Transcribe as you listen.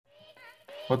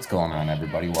What's going on,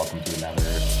 everybody? Welcome to another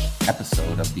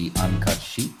episode of the Uncut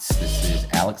Sheets. This is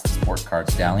Alex, the Sports Card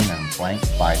Stallion, and I'm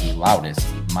flanked by the loudest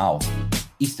mouth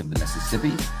east of the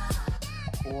Mississippi.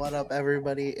 What up,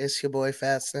 everybody? It's your boy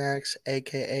Fat Snacks,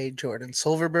 aka Jordan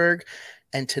Silverberg,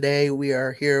 and today we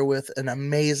are here with an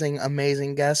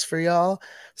amazing guest for y'all,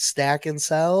 Stack and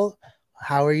Sell.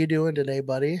 How are you doing today,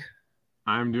 buddy?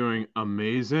 I'm doing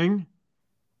amazing.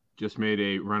 Just made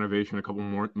a renovation a couple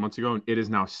more months ago, and it is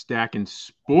now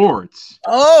StakNSports.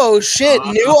 Oh shit!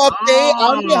 New update.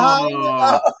 I'm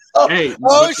behind. Hey,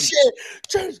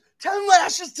 Shit! 10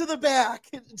 lashes to the back.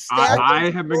 I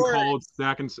have been called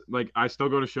Stack and I still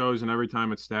go to shows, and every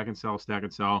time it's Stack and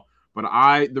Sell.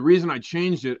 But the reason I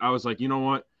changed it, I was like, you know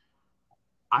what?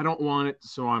 I don't want it,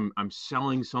 so I'm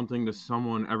selling something to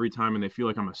someone every time, and they feel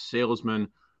like I'm a salesman.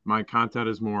 My content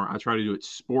is more. I try to do it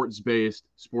sports based,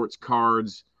 sports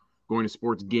cards, going to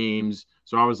sports games.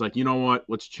 So I was like, you know what?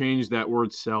 Let's change that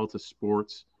word "sell" to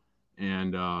sports,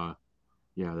 and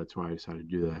yeah, that's why I decided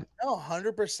to do that. No,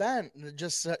 100%.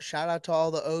 Just shout out to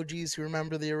all the OGs who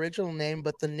remember the original name,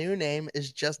 but the new name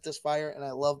is just as fire, and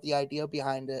I love the idea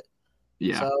behind it.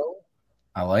 Yeah. So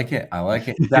I like it.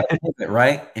 You got to pivot,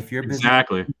 right? If you're busy,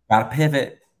 exactly, got to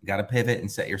pivot. You got to pivot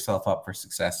and set yourself up for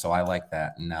success. So I like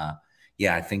that. And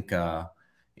yeah, I think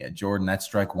Jordan, that's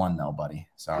strike one though, buddy.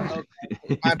 Sorry.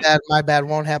 Okay. My bad.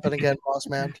 Won't happen again, boss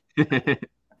man.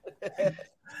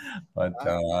 But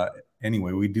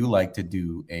anyway, we do like to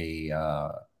do a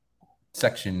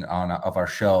section of our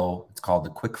show. It's called the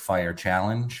Quick Fire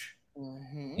Challenge.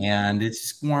 Mm-hmm. And it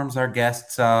just warms our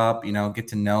guests up, get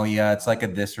to know you. It's like a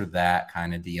this or that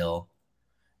kind of deal.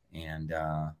 And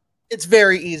it's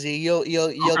very easy. You'll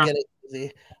get it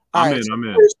easy. I'm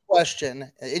in. First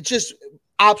question. It's just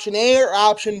option A or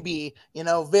option B.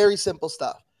 Very simple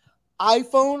stuff.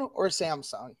 iPhone or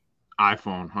Samsung?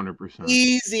 iPhone, 100%.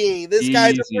 Easy. This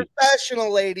guy's a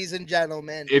professional, ladies and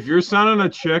gentlemen. If you're sending a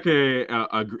chick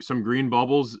some green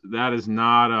bubbles, that is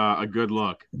not a good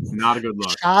look. Not a good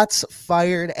look. Shots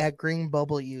fired at green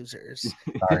bubble users.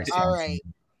 Sorry, all right.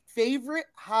 Favorite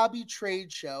hobby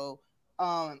trade show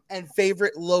and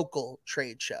favorite local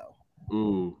trade show?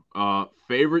 Ooh,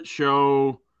 favorite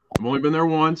show. I've only been there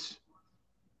once.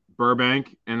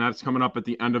 Burbank, and that's coming up at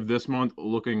the end of this month.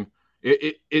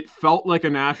 It felt like a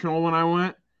national when I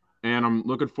went, and I'm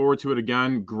looking forward to it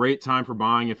again. Great time for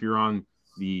buying if you're on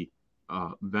the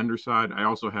vendor side. I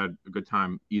also had a good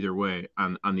time either way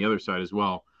on the other side as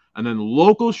well. And then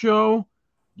local show,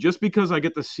 just because I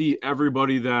get to see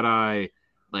everybody that I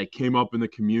came up in the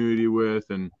community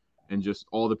with, and just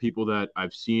all the people that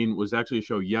I've seen, was actually a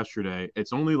show yesterday.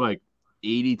 It's only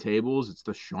 80 tables. It's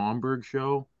the Schaumburg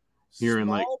show here in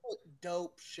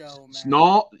dope show, man.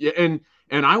 Small, yeah,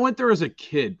 and I went there as a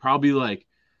kid, probably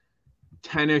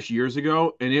 10-ish years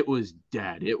ago, and it was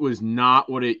dead. It was not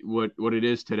what it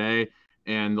is today.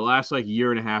 And the last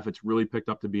year and a half, it's really picked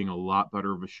up to being a lot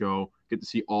better of a show. Get to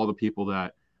see all the people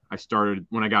that I started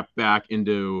when I got back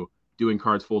into doing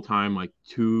cards full time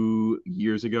 2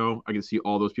 years ago. I get to see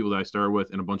all those people that I started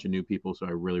with and a bunch of new people. So I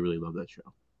really, really love that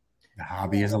show. The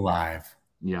hobby is alive.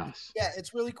 Yes. Yeah,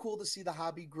 it's really cool to see the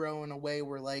hobby grow in a way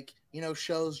where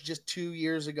shows just 2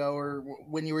 years ago or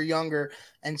when you were younger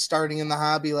and starting in the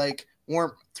hobby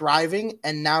weren't thriving,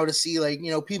 and now to see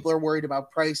people are worried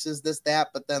about prices, this, that,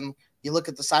 but then you look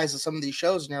at the size of some of these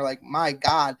shows and you're like, my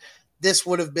God, this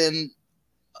would have been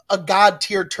a God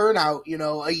tier turnout,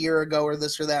 a year ago or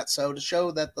this or that. So to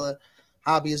show that the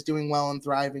hobby is doing well and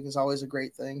thriving is always a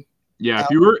great thing. Yeah,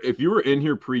 if you were in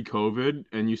here pre-COVID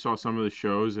and you saw some of the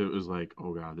shows, it was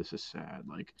oh God, this is sad.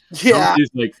 Yeah,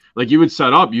 you would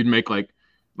set up, you'd make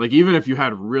even if you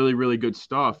had really, really good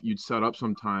stuff, you'd set up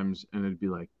sometimes and it'd be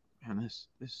man, this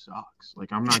sucks.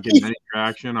 I'm not getting any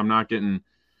traction. I'm not getting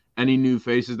any new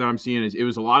faces that I'm seeing. It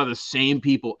was a lot of the same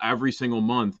people every single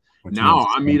month. Now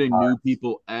I'm meeting new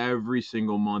people every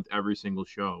single month, every single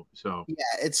show. So yeah,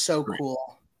 it's so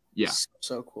cool. Yeah,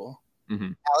 so cool.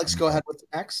 Mm-hmm. Alex, go ahead with the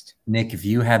next. Nick, if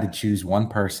you had to choose one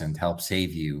person to help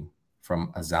save you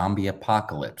from a zombie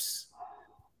apocalypse,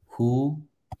 who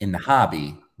in the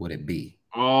hobby would it be?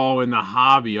 Oh, in the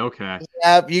hobby. Okay.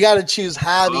 Yep, you got to choose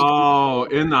hobby. Oh,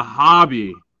 in the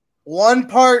hobby. One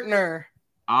partner.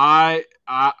 I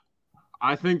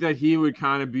think that he would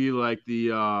kind of be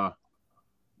the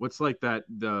what's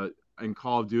the in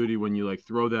Call of Duty when you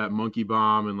throw that monkey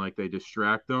bomb and they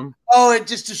distract them. Oh, it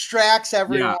just distracts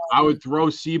everyone. Yeah, I would throw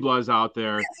Seablaz out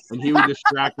there and he would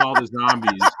distract all the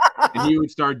zombies, and he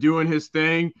would start doing his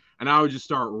thing and I would just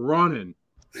start running.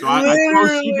 So I throw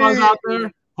Seablaz out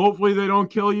there. Hopefully they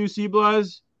don't kill you,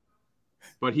 Seablaz.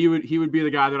 but he would be the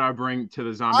guy that I bring to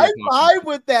the zombie. I vibe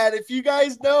with that. If you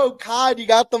guys know, COD, you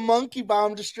got the monkey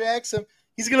bomb, distracts him.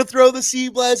 He's going to throw the sea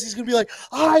blast. He's going to be like,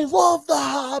 I love the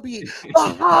hobby.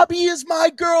 The hobby is my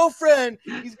girlfriend.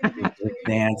 He's going to be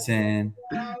dancing,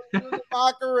 doing the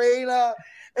Macarena,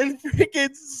 and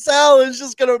freaking Sal is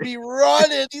just going to be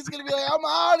running. He's going to be like, I'm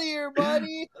out of here,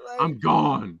 buddy. Like, I'm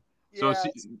gone. Yeah.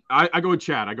 So I go with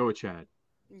Chad.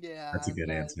 Yeah. That's a good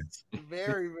answer.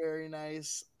 Very, very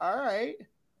nice. All right.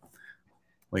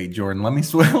 Wait, Jordan, let me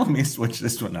switch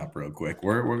this one up real quick.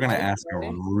 We're gonna ask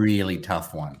a really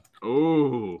tough one.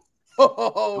 Oh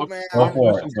man.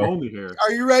 Only here.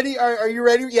 Are you ready? Are you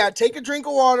ready? Yeah, take a drink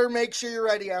of water. Make sure you're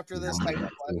ready after this type of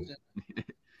question.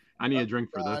 I need a drink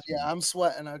for this. Yeah, I'm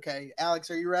sweating. Okay.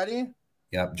 Alex, are you ready?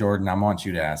 Yep, Jordan, I want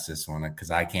you to ask this one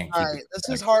because I can't keep All right, this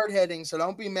is hard hitting, so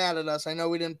don't be mad at us. I know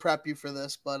we didn't prep you for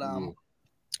this, but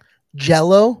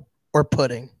Jello or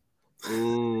pudding?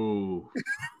 Ooh.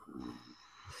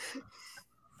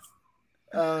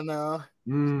 Oh no.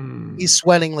 He's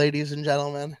sweating, ladies and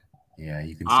gentlemen. Yeah,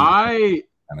 you can see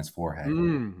on his forehead.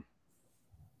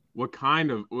 What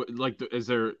kind of is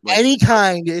there any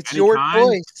kind? It's your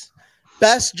choice.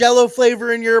 Best Jello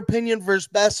flavor in your opinion versus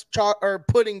best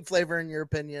pudding flavor in your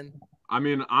opinion. I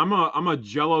mean, I'm a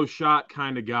Jello shot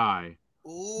kind of guy.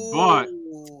 Ooh. But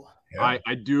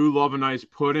I do love a nice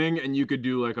pudding, and you could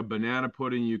do like a banana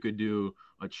pudding, you could do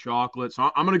a chocolate. So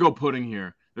I'm gonna go pudding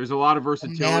here. There's a lot of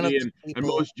versatility, and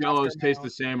most Jellos taste the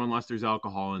same unless there's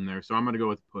alcohol in there. So I'm gonna go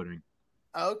with pudding.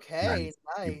 Okay,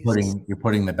 nice. You're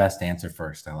putting the best answer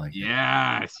first. I like it.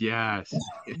 Yes.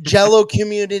 Jello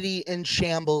community in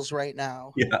shambles right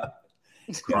now. Yeah.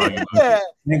 I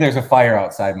think there's a fire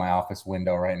outside my office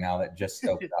window right now that just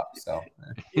stoked up. So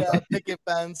yeah, picket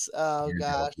fence. Oh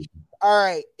gosh. All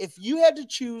right. If you had to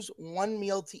choose one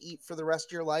meal to eat for the rest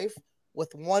of your life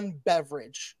with one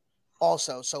beverage,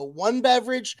 also, so one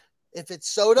beverage. If it's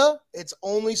soda, it's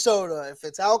only soda. If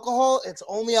it's alcohol, it's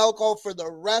only alcohol for the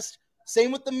rest.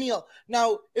 Same with the meal.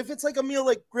 Now, if it's like a meal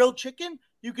like grilled chicken,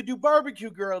 you could do barbecue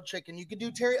grilled chicken. You could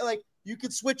do you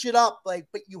could switch it up, but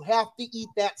you have to eat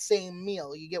that same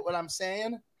meal. You get what I'm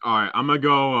saying? All right, I'm gonna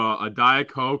go a Diet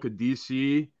Coke, a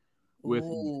DC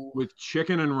with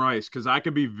chicken and rice, because I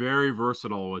could be very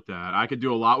versatile with that. I could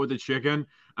do a lot with the chicken,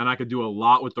 and I could do a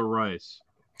lot with the rice.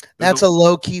 That's a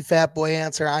low-key fat boy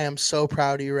answer. I am so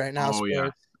proud of you right now. Oh,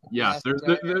 sports. Yes.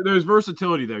 There's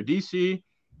versatility there. DC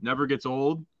never gets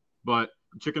old, but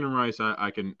chicken and rice I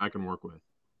can work with.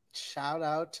 Shout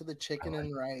out to the chicken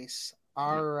and rice.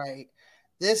 All right.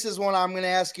 This is one I'm going to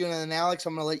ask you, and then Alex,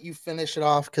 I'm going to let you finish it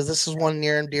off because this is one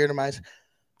near and dear to my.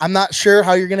 I'm not sure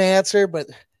how you're going to answer, but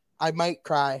I might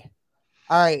cry.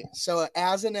 All right. So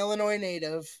as an Illinois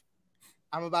native,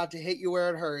 I'm about to hit you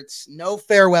where it hurts. No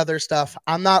fair weather stuff.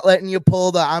 I'm not letting you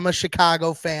pull I'm a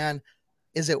Chicago fan.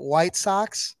 Is it White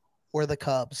Sox or the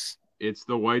Cubs? It's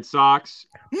the White Sox.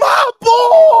 My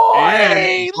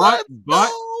boy! But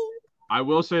I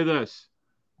will say this.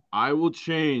 I will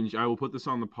change. I will put this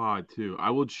on the pod too. I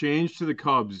will change to the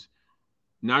Cubs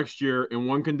next year in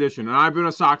one condition. And I've been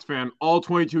a Sox fan all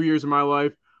 22 years of my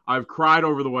life. I've cried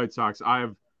over the White Sox.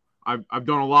 I've done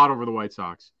a lot over the White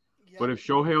Sox. Yep. But if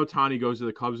Shohei Ohtani goes to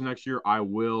the Cubs next year, I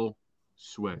will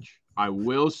switch.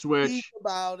 Think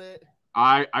about it.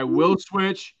 I will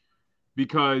switch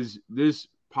because this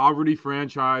poverty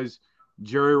franchise,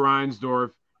 Jerry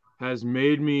Reinsdorf, has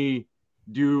made me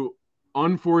do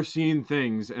unforeseen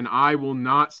things, and I will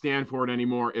not stand for it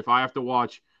anymore if I have to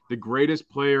watch the greatest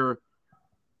player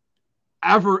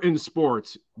ever in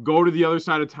sports go to the other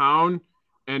side of town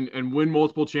and win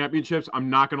multiple championships. I'm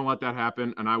not going to let that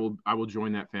happen, and I will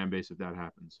join that fan base if that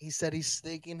happens. He said he's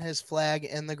staking his flag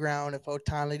in the ground if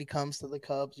Ohtani comes to the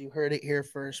Cubs. You heard it here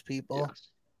first, people.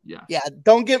 Yes. Yeah,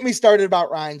 don't get me started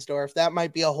about Reinsdorf. That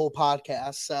might be a whole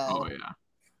podcast. So. Oh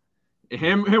yeah,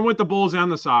 him with the Bulls and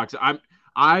the Sox.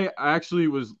 I actually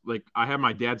was like, I had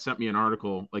my dad sent me an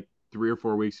article like 3 or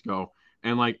 4 weeks ago,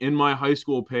 and like in my high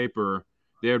school paper,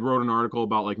 they had wrote an article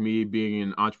about like me being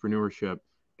in entrepreneurship,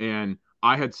 and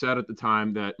I had said at the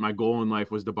time that my goal in life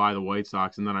was to buy the White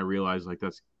Sox, and then I realized like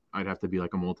I'd have to be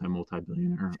like a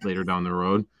multi-billionaire later down the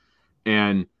road,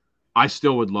 and I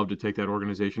still would love to take that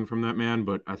organization from that man,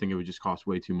 but I think it would just cost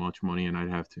way too much money, and I'd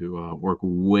have to work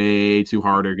way too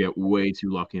hard or get way too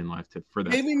lucky in life for that.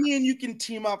 Maybe me and you can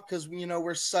team up because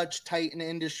we're such tight and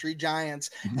industry giants,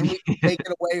 and we can take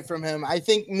it away from him. I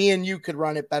think me and you could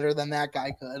run it better than that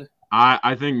guy could.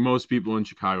 I think most people in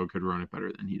Chicago could run it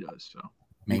better than he does. So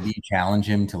maybe you challenge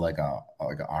him to like an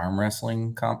arm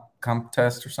wrestling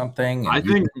contest or something. I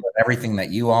think put everything that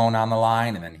you own on the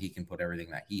line, and then he can put everything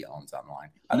that he owns on the line.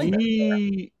 I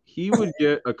think he would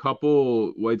get a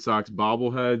couple White Sox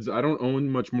bobbleheads. I don't own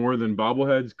much more than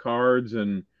bobbleheads, cards,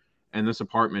 and this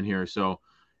apartment here. So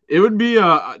it would be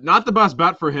not the best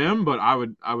bet for him, but I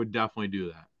would definitely do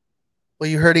that. Well,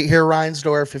 you heard it here,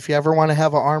 Reinsdorf. If you ever want to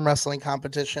have an arm wrestling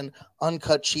competition,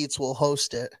 Uncut Sheets will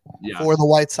host it for the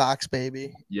White Sox,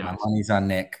 baby. Yeah, my money's on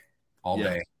Nick all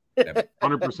day.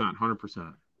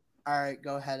 100%. All right,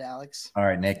 go ahead, Alex. All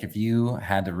right, Nick, if you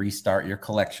had to restart your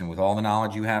collection with all the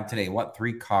knowledge you have today, what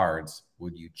 3 cards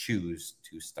would you choose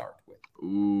to start with?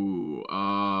 Ooh,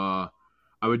 I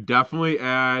would definitely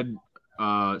add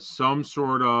some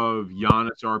sort of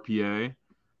Giannis RPA.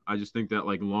 I just think that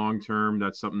like long term,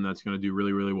 that's something that's going to do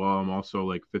really, really well. I'm also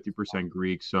like 50%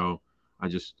 Greek, so I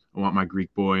want my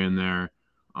Greek boy in there.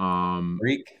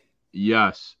 Greek?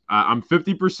 Yes, I'm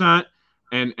 50%,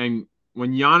 and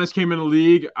when Giannis came in the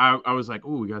league, I was like,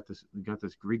 oh, we got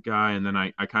this Greek guy, and then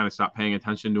I kind of stopped paying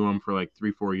attention to him for like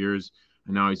 3-4 years,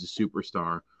 and now he's a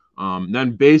superstar.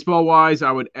 Then baseball wise,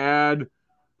 I would add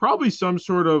probably some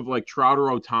sort of like Trout or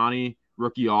Ohtani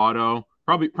rookie auto.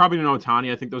 Probably an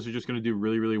Ohtani. I think those are just going to do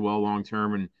really, really well long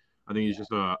term, and I think he's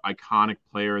just an iconic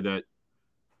player that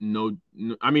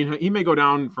I mean, he may go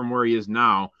down from where he is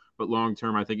now, but long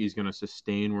term, I think he's going to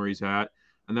sustain where he's at.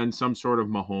 And then some sort of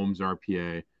Mahomes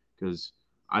RPA, because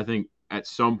I think at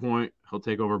some point he'll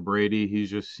take over Brady. He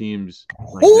just seems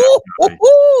like that guy.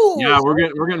 Yeah,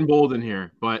 we're getting bold in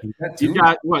here, but he's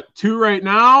got what 2 right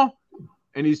now,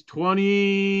 and he's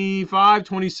 25,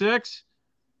 26.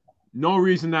 No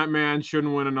reason that man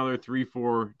shouldn't win another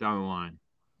 3-4 down the line.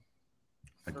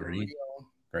 Agreed.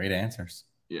 Great answers.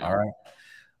 Yeah. All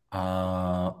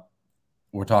right.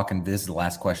 We're talking, this is the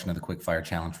last question of the quick fire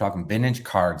challenge. We're talking vintage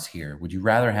cards here. Would you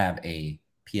rather have a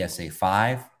PSA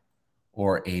 5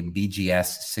 or a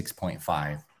BGS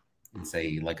 6.5? And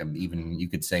say like you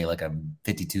could say like a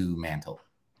 52 mantle.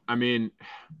 I mean,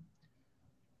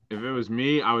 if it was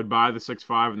me, I would buy the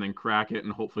 6.5 and then crack it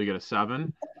and hopefully get a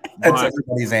 7. That's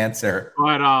everybody's answer.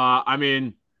 But I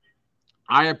mean,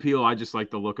 I just like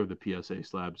the look of the PSA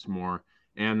slabs more,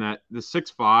 and that the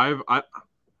 6.5, I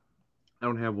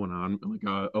don't have one on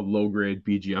like a low grade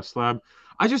BGS slab.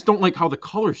 I just don't like how the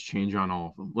colors change on all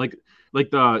of them. Like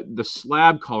the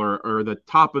slab color or the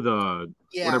top of the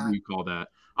whatever you call that.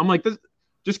 I'm like, this,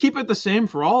 just keep it the same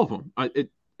for all of them.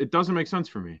 It doesn't make sense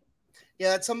for me.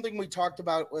 Yeah, that's something we talked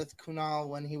about with Kunal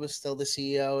when he was still the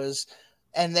CEO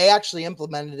and they actually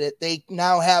implemented it. They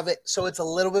now have it so it's a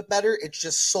little bit better. It's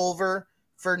just silver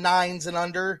for 9s and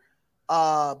under,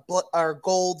 or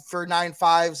gold for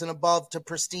 9.5s and above to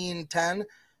pristine 10,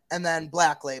 and then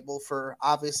black label for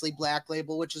obviously black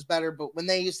label, which is better. But when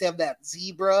they used to have that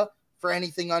zebra for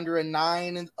anything under a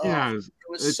 9, and it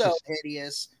was so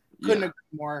hideous. Couldn't agree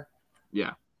more.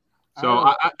 Yeah.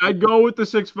 So I'd go with the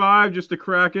 6.5 just to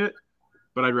crack it,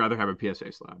 but I'd rather have a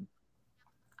PSA slab.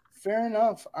 Fair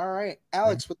enough. All right.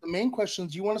 Alex, with the main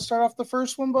questions, you want to start off the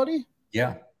first one, buddy?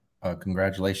 Yeah.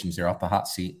 Congratulations. You're off the hot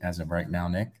seat as of right now,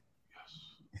 Nick.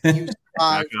 Yes.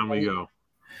 Back on we go.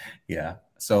 Yeah.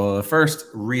 So the first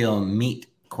real meat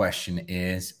question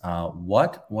is,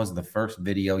 what was the first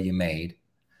video you made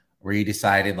where you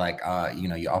decided like,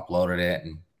 you uploaded it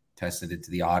and tested it to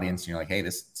the audience and you're like, hey,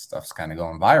 this stuff's kind of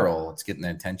going viral. It's getting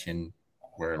the attention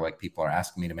where like people are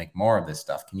asking me to make more of this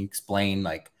stuff. Can you explain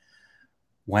like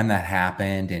when that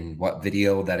happened and what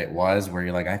video that it was where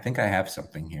you're like, I think I have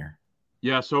something here?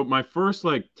 Yeah. So my first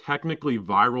like technically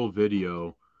viral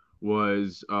video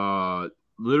was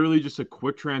literally just a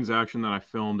quick transaction that I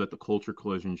filmed at the Culture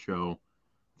Collision show.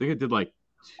 I think it did like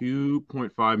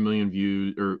 2.5 million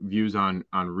views on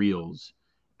Reels.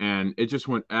 And it just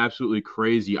went absolutely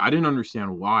crazy. I didn't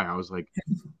understand why. I was like,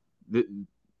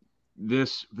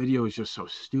 this video is just so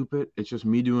stupid. It's just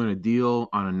me doing a deal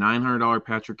on a $900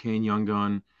 Patrick Kane Young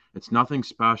Gun. It's nothing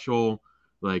special.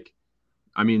 Like,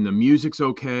 I mean, the music's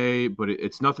okay, but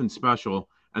it's nothing special.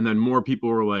 And then more people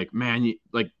were like, man,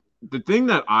 the thing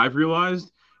that I've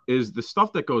realized is the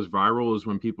stuff that goes viral is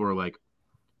when people are like,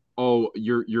 oh,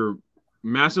 you're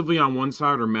massively on one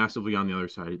side or massively on the other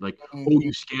side. Like, oh,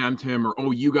 you scammed him, or oh,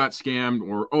 you got scammed,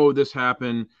 or oh, this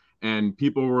happened. And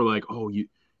people were like, oh,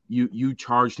 you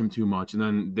charged him too much. And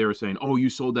then they were saying, oh,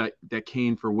 you sold that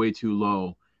cane for way too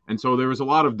low. And so there was a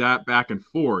lot of that back and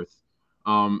forth.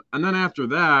 And then after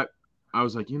that, I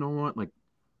was like, you know what? Like,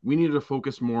 we needed to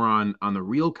focus more on the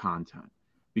real content,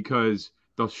 because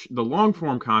the long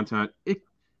form content,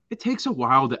 it takes a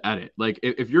while to edit. Like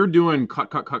if you're doing cut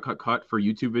for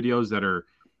YouTube videos that are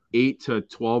 8 to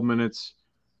 12 minutes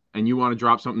and you want to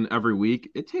drop something every week,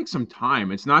 it takes some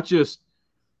time. It's not just,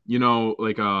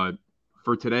 like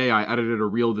for today, I edited a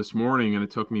reel this morning and it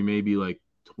took me maybe like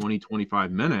 20,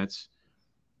 25 minutes.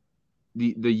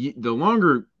 the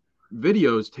longer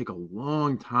videos take a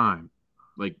long time,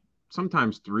 like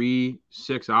sometimes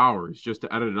 3-6 hours just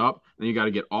to edit it up. Then you got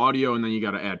to get audio, and then you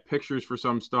got to add pictures for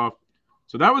some stuff.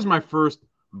 So that was my first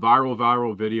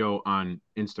viral video on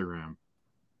Instagram.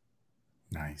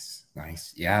 Nice.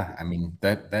 Yeah, I mean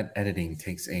that editing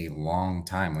takes a long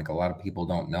time. Like a lot of people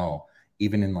don't know.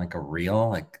 Even in like a reel,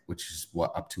 like which is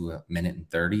what, up to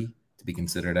 1:30 to be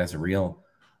considered as a reel,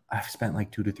 I've spent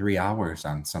like 2 to 3 hours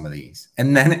on some of these.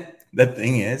 And then the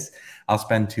thing is, I'll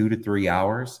spend 2 to 3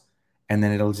 hours, and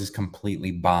then it'll just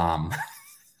completely bomb.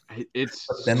 It's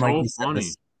then, so like you said, funny.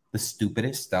 The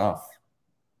stupidest stuff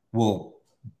will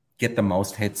get the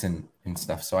most hits and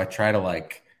stuff. So I try to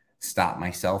like stop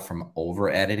myself from over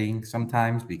editing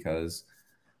sometimes, because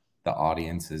the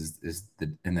audience is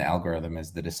and the algorithm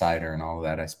is the decider and all of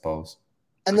that, I suppose.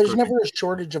 And there's never a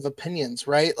shortage of opinions,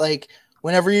 right? Like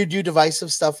whenever you do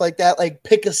divisive stuff like that, like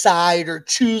pick a side or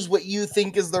choose what you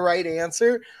think is the right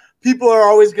answer, people are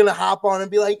always going to hop on and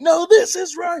be like, no, this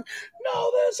is right.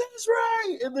 No, this is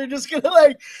right. And they're just going to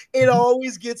like, it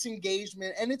always gets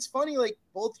engagement. And it's funny, like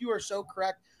both you are so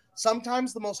correct.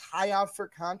 Sometimes the most high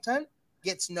effort content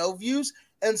gets no views.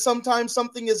 And sometimes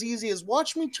something as easy as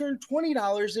watch me turn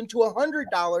 $20 into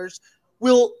 $100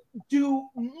 will do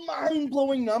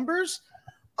mind-blowing numbers.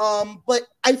 But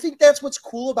I think that's what's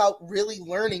cool about really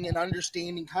learning and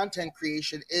understanding content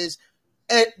creation is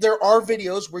there are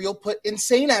videos where you'll put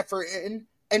insane effort in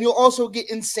and you'll also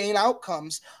get insane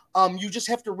outcomes. You just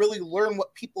have to really learn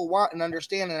what people want and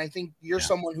understand. And I think you're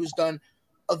someone who's done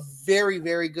a very,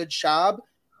 very good job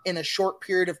in a short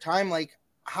period of time. Like,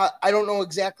 I don't know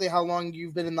exactly how long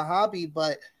you've been in the hobby,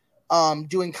 but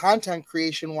doing content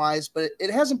creation wise, but it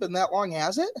hasn't been that long,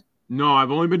 has it? No,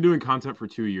 I've only been doing content for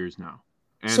 2 years now.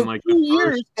 And so like 2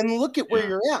 years, and look at where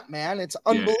you're at, man. It's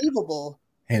unbelievable.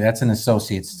 Hey, that's an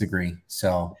associate's degree.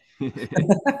 So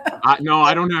no,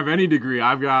 I don't have any degree.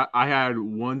 I had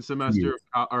one semester,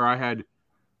 or I had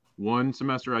one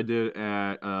semester I did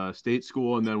at state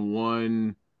school, and then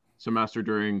one semester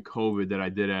during COVID that I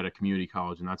did at a community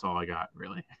college, and that's all I got,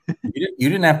 really. You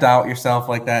didn't have to out yourself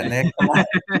like that, Nick.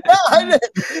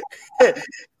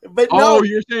 But no,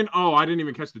 you're saying, I didn't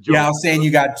even catch the joke. Yeah, I was saying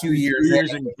you got 2 years,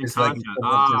 in content.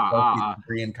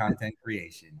 Degree in content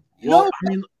creation. Well, I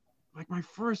mean, like my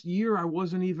first year, I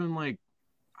wasn't even like,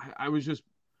 I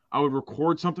would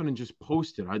record something and just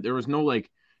post it. There was no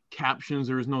like captions,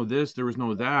 there was no this, there was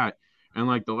no that. And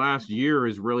like the last year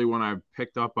is really when I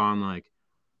picked up on like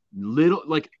little,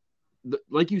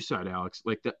 like you said, Alex,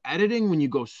 like the editing, when you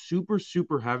go super,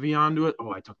 super heavy onto it.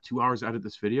 I took 2 hours to edit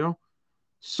this video.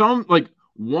 Some like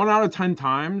 1 out of 10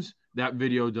 times that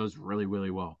video does really,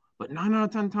 really well. But 9 out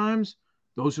of 10 times,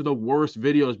 those are the worst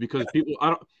videos because people,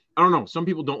 I don't know. Some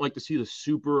people don't like to see the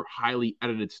super highly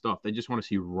edited stuff. They just want to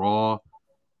see raw,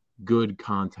 good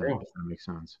content, if that makes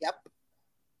sense. Yep.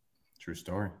 True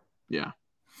story. Yeah.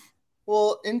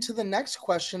 Well, into the next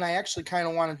question, I actually kind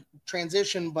of want to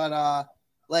transition, but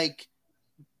like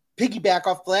piggyback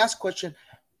off the last question.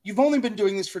 You've only been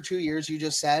doing this for 2 years, you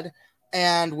just said.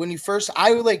 And when you first, I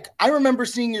remember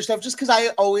seeing your stuff just because I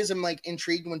always am like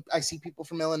intrigued when I see people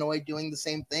from Illinois doing the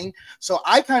same thing. So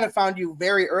I kind of found you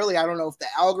very early. I don't know if the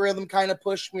algorithm kind of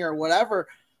pushed me or whatever,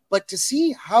 but to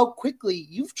see how quickly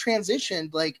you've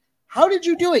transitioned, like, how did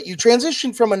you do it? You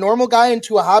transitioned from a normal guy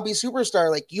into a hobby superstar.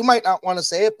 Like, you might not want to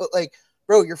say it, but like,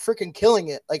 bro, you're freaking killing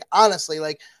it. Like, honestly,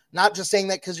 like, not just saying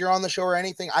that because you're on the show or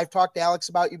anything. I've talked to Alex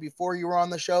about you before you were on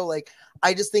the show. Like,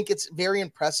 I just think it's very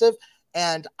impressive.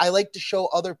 And I like to show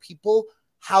other people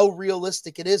how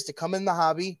realistic it is to come in the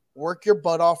hobby, work your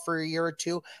butt off for a year or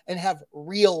two, and have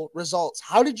real results.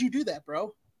 How did you do that,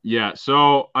 bro? Yeah.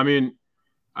 So, I mean,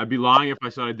 I'd be lying if I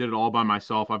said I did it all by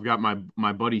myself. I've got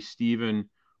my buddy Steven,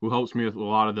 who helps me with a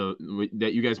lot of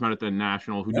that you guys met at the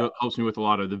National, who helps me with a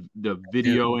lot of the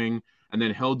videoing, and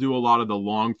then he'll do a lot of the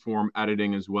long form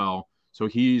editing as well. So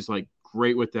he's like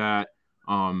great with that.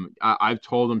 I've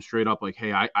told him straight up, like,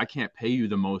 hey, I can't pay you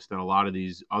the most that a lot of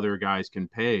these other guys can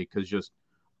pay because just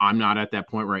I'm not at that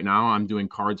point right now. I'm doing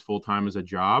cards full time as a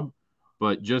job,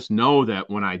 but just know that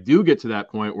when I do get to that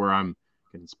point where I'm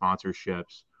getting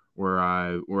sponsorships, where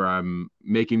I'm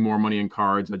making more money in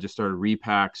cards, I just started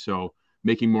repack, so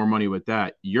making more money with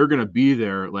that, you're gonna be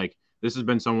there. Like, this has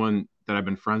been someone that I've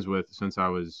been friends with since I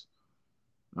was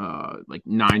like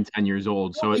 9-10 years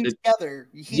old. So together,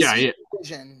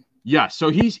 vision. Yeah, so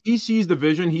he sees the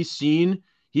vision.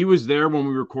 He was there when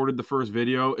we recorded the first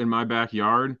video in my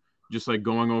backyard, just like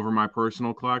going over my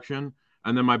personal collection.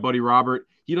 And then my buddy Robert,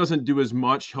 he doesn't do as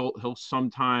much. He'll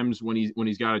sometimes when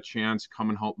he's got a chance come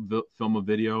and help film a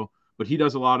video, but he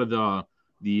does a lot of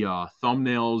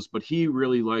thumbnails, but he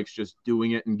really likes just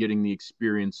doing it and getting the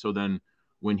experience. So then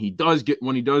when he does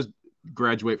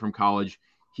graduate from college,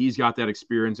 he's got that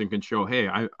experience and can show, hey,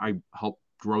 I helped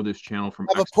grow this channel from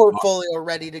have X a portfolio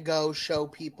ready to go, show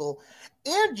people.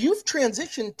 And you've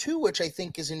transitioned too, which I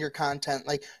think is in your content.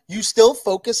 Like, you still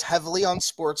focus heavily on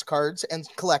sports cards and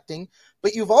collecting,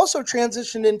 but you've also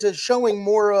transitioned into showing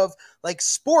more of like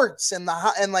sports and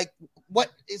like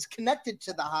what is connected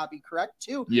to the hobby, correct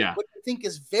too? Yeah. Which I think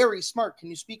is very smart. Can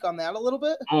you speak on that a little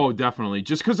bit? Oh, definitely.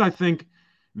 Just because I think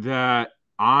that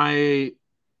I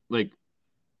like,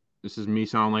 this is me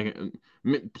sounding like,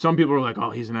 some people are like,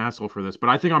 oh, he's an asshole for this, but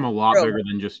I think I'm a lot bigger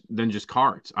than just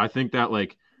cards. I think that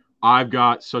like I've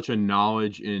got such a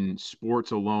knowledge in sports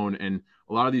alone, and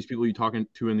a lot of these people you talking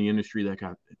to in the industry that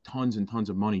got tons and tons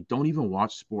of money don't even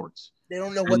watch sports. They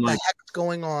don't know what the heck's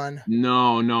going on.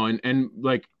 No, and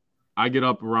like I get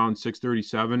up around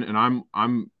 6:37, and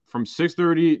I'm from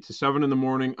 6:30 to 7 in the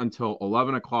morning until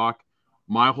 11 o'clock.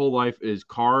 My whole life is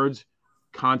cards,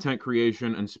 content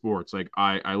creation, and sports. Like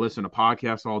I listen to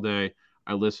podcasts all day.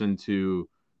 I listen to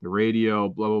the radio,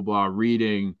 blah blah blah,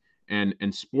 reading,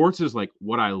 and sports is like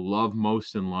what I love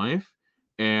most in life,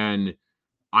 and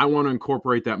I want to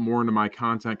incorporate that more into my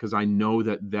content because I know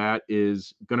that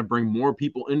is going to bring more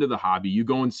people into the hobby. You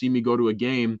go and see me go to a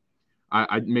game.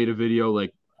 I made a video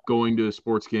like going to a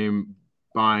sports game,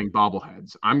 buying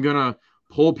bobbleheads. I'm going to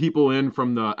pull people in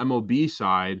from the MLB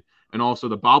side and also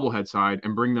the bobblehead side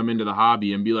and bring them into the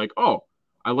hobby and be like, oh,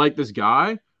 I like this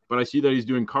guy, but I see that he's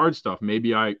doing card stuff.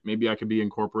 Maybe I could be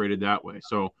incorporated that way.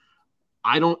 So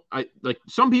I like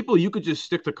some people you could just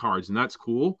stick to cards and that's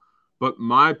cool. But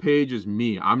my page is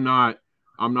me. I'm not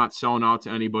selling out to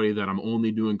anybody that I'm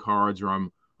only doing cards or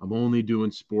I'm only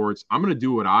doing sports. I'm going to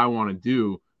do what I want to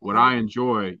do, what I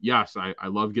enjoy. Yes, I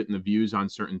love getting the views on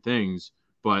certain things,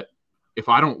 but if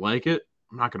I don't like it,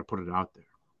 I'm not going to put it out there.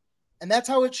 And that's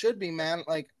how it should be, man.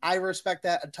 Like, I respect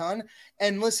that a ton.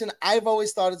 And listen, I've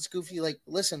always thought it's goofy. Like,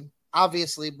 listen,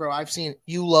 obviously, bro, I've seen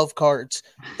you love cards.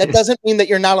 That doesn't mean that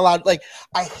you're not allowed. Like,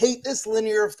 I hate this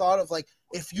linear of thought of like,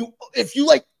 if you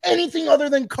like anything other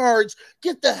than cards,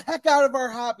 get the heck out of our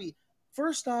hobby.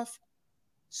 First off,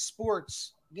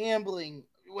 sports, gambling,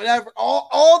 whatever,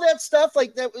 all that stuff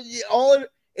like that,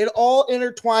 it all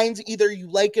intertwines. Either you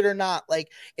like it or not.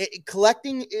 Like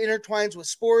collecting intertwines with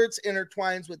sports,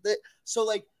 intertwines with it. So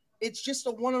like it's just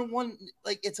a one-on-one.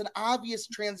 Like it's an obvious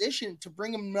transition to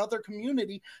bring another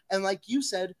community. And like you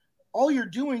said, all you're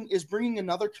doing is bringing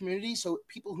another community. So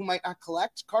people who might not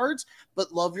collect cards,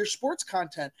 but love your sports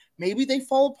content, maybe they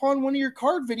fall upon one of your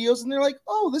card videos and they're like,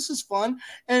 oh, this is fun.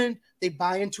 And they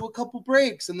buy into a couple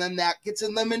breaks and then that gets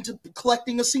them into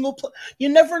collecting a single you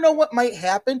never know what might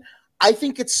happen. I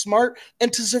think it's smart.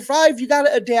 And to survive, you got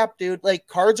to adapt, dude. Like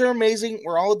cards are amazing.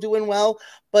 We're all doing well,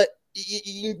 but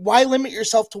why limit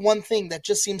yourself to one thing? That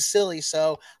just seems silly.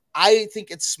 So I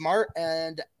think it's smart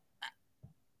and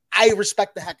I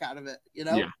respect the heck out of it, you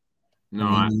know? Yeah.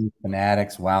 No,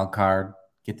 Fanatics, wild card.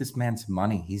 Get this man some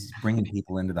money. He's bringing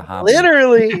people into the hobby.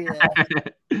 Literally.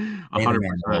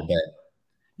 100%.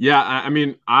 Yeah, I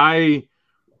mean, I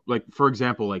like, for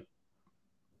example, like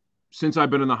since I've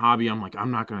been in the hobby, I'm like,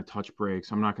 I'm not going to touch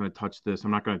breaks. I'm not going to touch this.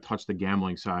 I'm not going to touch the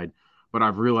gambling side. But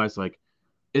I've realized like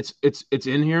it's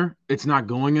in here. It's not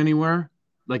going anywhere.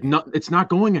 Like it's not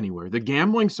going anywhere. The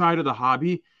gambling side of the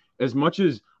hobby, as much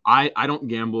as I don't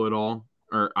gamble at all,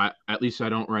 or at least I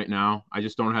don't right now. I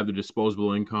just don't have the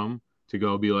disposable income to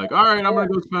go be like, all right, I'm going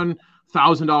to go spend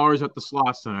 $1,000 at the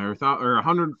slots tonight or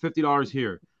 $150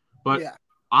 here. But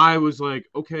I was like,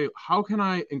 okay, how can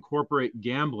I incorporate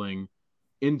gambling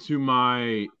into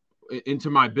my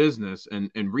business?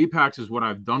 And repacks is what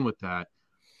I've done with that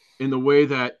in the way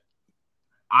that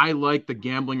I like the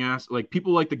gambling like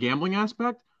people like the gambling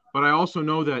aspect, but I also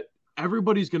know that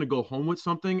everybody's going to go home with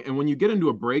something. And when you get into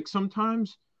a break,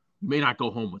 sometimes you may not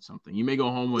go home with something. You may go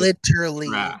home with literally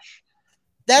trash.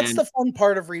 That's the fun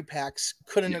part of repacks.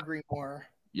 Couldn't agree more.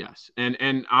 Yes. And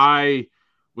I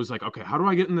was like, okay, how do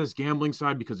I get in this gambling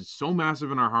side? Because it's so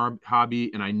massive in our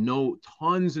hobby. And I know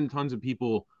tons and tons of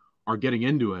people are getting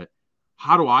into it.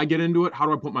 How do I get into it? How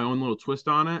do I put my own little twist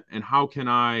on it? And how can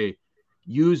I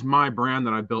use my brand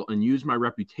that I built and use my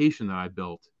reputation that I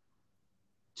built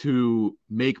to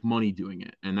make money doing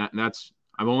it? And that's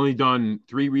I've only done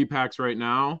 3 repacks right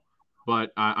now,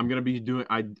 but I'm going to be doing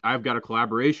I've got a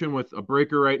collaboration with a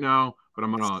breaker right now, but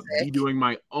I'm going to be doing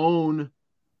my own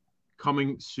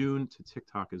coming soon to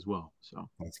TikTok as well. So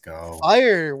let's go.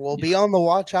 Fire. We'll be on the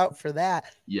watch out for that.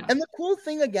 Yeah. And the cool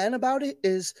thing again about it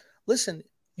is, listen,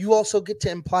 you also get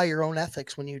to imply your own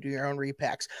ethics when you do your own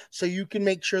repacks. So you can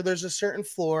make sure there's a certain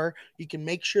floor, you can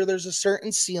make sure there's a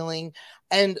certain ceiling.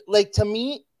 And like, to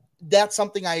me, that's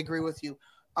something I agree with you.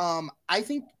 I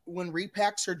think when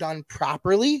repacks are done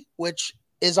properly, which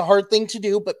is a hard thing to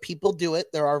do, but people do it.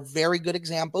 There are very good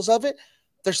examples of it.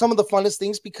 They're some of the funnest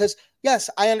things because yes,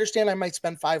 I understand I might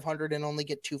spend 500 and only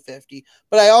get 250,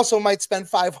 but I also might spend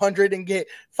 500 and get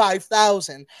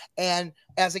 5,000. And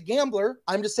as a gambler,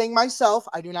 I'm just saying myself,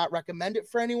 I do not recommend it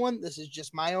for anyone. This is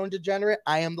just my own degenerate.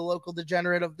 I am the local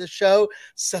degenerate of this show.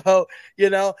 So,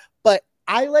 but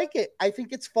I like it. I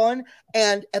think it's fun.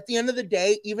 And at the end of the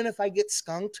day, even if I get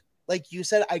skunked, like you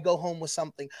said, I go home with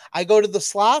something. I go to the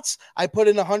slots, I put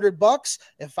in $100.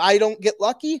 If I don't get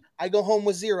lucky, I go home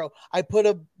with zero. I put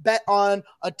a bet on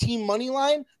a team money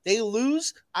line, they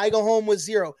lose, I go home with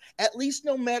zero. At least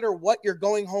no matter what, you're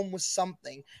going home with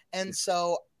something. And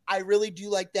so I really do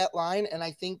like that line. And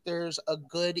I think there's a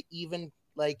good, even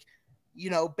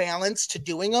balance to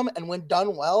doing them. And when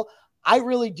done well, I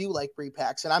really do like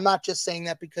repacks. And I'm not just saying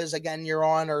that because, again, you're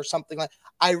on or something like.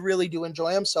 I really do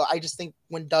enjoy them. So I just think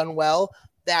when done well,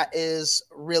 that is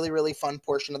really, really fun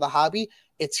portion of the hobby.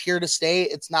 It's here to stay.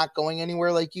 It's not going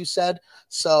anywhere, like you said.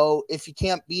 So if you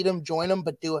can't beat them, join them,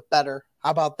 but do it better.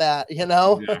 How about that?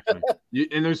 Exactly.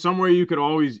 And there's somewhere you could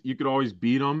always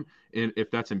beat them. And if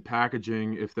that's in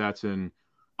packaging, if that's in,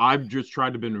 I've just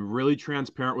tried to been really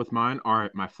transparent with mine. All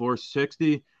right, my floor's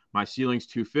 60, my ceiling's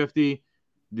 250.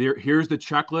 Here's the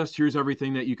checklist. Here's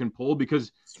everything that you can pull,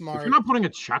 because Smart. if you're not putting a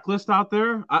checklist out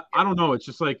there, I don't know. It's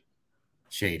just like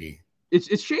shady.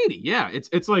 It's shady. Yeah.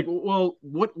 It's like, well,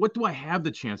 what do I have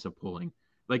the chance of pulling?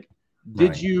 Like,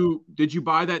 did you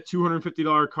buy that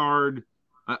 $250 card?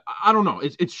 I don't know.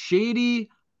 It's shady.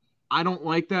 I don't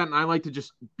like that. And I like to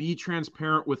just be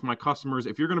transparent with my customers.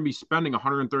 If you're going to be spending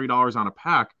 $130 on a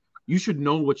pack, you should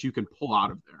know what you can pull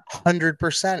out of there.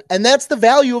 100%. And that's the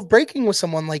value of breaking with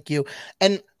someone like you.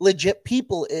 And legit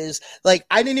people is like,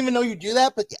 I didn't even know you do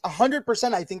that, but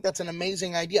 100%. I think that's an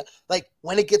amazing idea. Like,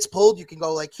 when it gets pulled, you can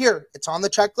go like, here, it's on the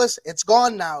checklist. It's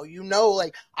gone now.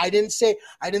 Like, I didn't say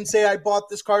I bought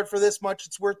this card for this much.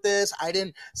 It's worth this. I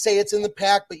didn't say it's in the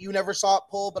pack, but you never saw it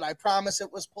pulled, but I promise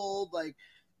it was pulled. Like,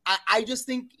 I just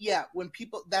think, when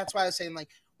people, that's why I was saying, like,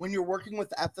 when you're working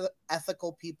with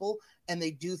ethical people and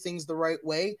they do things the right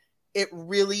way, it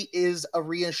really is a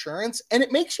reassurance, and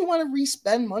it makes you want to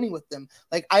re-spend money with them.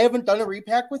 Like, I haven't done a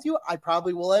repack with you. I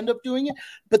probably will end up doing it.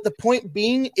 But the point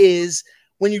being is,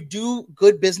 when you do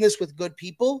good business with good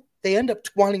people, they end up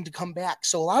wanting to come back.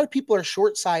 So a lot of people are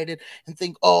short-sighted and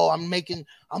think, oh, I'll make an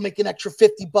extra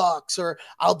 $50, or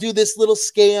I'll do this little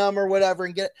scam or whatever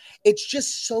and get it. It's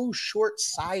just so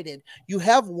short-sighted. You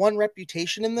have one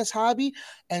reputation in this hobby,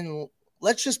 and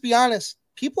let's just be honest,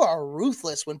 people are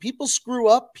ruthless. When people screw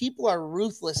up, people are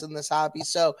ruthless in this hobby.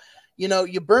 So,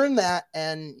 you burn that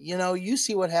and, you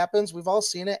see what happens. We've all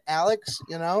seen it. Alex,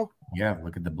 Yeah,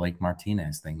 look at the Blake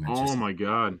Martinez thing. Oh my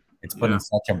God. It's putting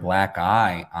such a black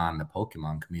eye on the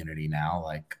Pokemon community now.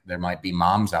 Like, there might be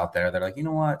moms out there that are like, you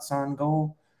know what, son,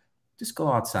 just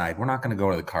go outside. We're not going to go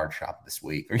to the card shop this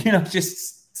week. Or,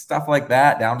 just stuff like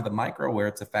that, down to the micro where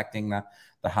it's affecting the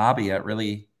hobby. That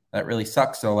really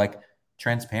sucks. So, like,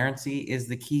 transparency is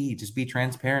the key. Just be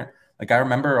transparent. Like, I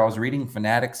remember I was reading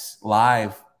Fanatics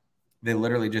Live. They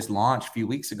literally just launched a few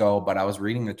weeks ago, but I was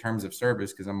reading the terms of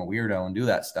service because I'm a weirdo and do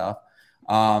that stuff.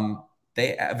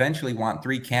 They eventually want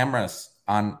 3 cameras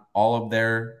on all of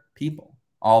their people,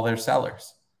 all their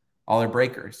sellers, all their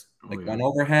breakers. One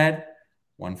overhead,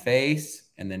 one face,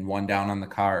 and then one down on the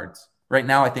cards. Right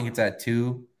now, I think it's at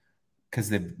 2 because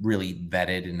they've really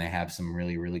vetted and they have some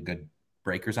really, really good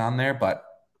breakers on there. But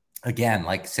again,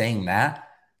 like, saying that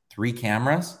 3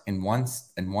 cameras in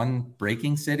one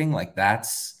breaking sitting, like,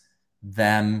 that's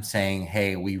them saying,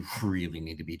 hey, we really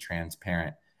need to be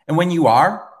transparent. And when you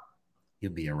are,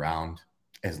 you'll be around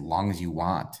as long as you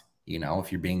want.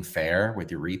 If you're being fair with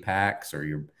your repacks or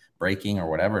your breaking or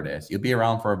whatever it is, you'll be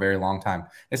around for a very long time.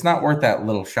 It's not worth that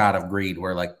little shot of greed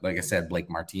where, like I said,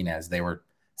 Blake Martinez, they were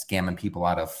scamming people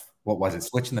out of, what was it,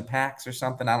 switching the packs or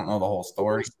something? I don't know the whole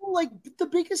story. Like, the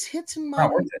biggest hits in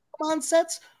modern Pokemon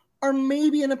sets are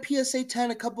maybe in a PSA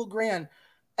 10, a couple grand.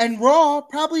 And raw,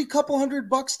 probably a couple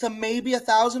 $100 to maybe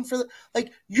 $1,000 for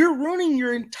like, you're ruining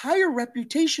your entire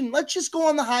reputation. Let's just go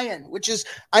on the high end, which is,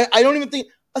 I don't even think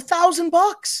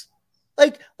 $1,000.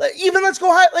 Like, even let's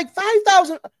go high, like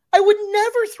 5,000. I would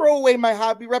never throw away my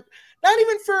hobby rep, not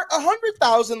even for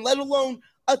 100,000, let alone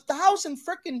 $1,000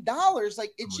 freaking dollars.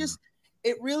 Like, it's just,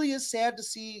 it really is sad to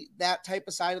see that type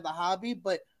of side of the hobby,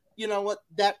 but you know what?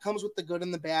 That comes with the good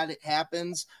and the bad. It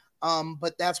happens.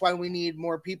 But that's why we need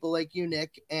more people like you,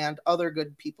 Nick, and other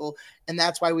good people. And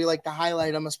that's why we like to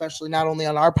highlight them, especially not only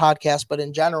on our podcast, but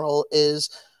in general, is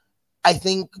I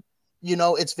think,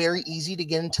 it's very easy to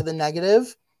get into the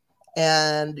negative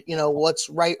and, what's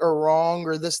right or wrong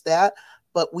or this, that.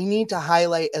 But we need to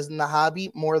highlight, as in the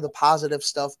hobby, more of the positive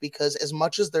stuff, because as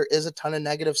much as there is a ton of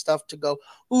negative stuff to go,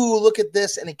 ooh, look at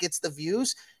this, and it gets the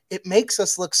views, it makes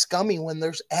us look scummy when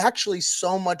there's actually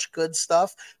so much good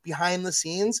stuff behind the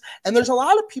scenes. And there's a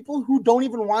lot of people who don't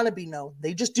even want to be known.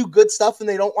 They just do good stuff and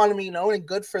they don't want to be known, and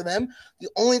good for them. The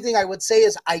only thing I would say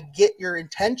is I get your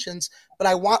intentions, but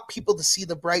I want people to see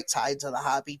the bright sides of the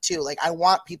hobby too. Like, I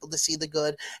want people to see the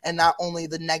good and not only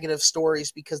the negative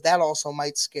stories, because that also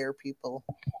might scare people.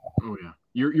 Oh yeah.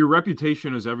 Your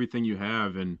reputation is everything you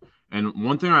have. And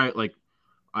one thing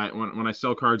when I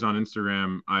sell cards on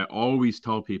Instagram, I always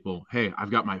tell people, hey,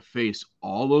 I've got my face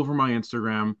all over my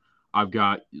Instagram. I've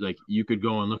got, like, you could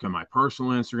go and look at my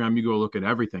personal Instagram. You go look at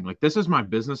everything. Like, this is my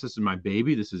business. This is my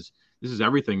baby. This is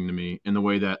everything to me, in the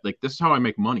way that, like, this is how I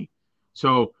make money.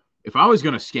 So if I was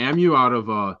going to scam you out of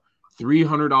a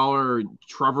 $300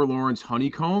 Trevor Lawrence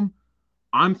honeycomb,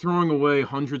 I'm throwing away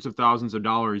hundreds of thousands of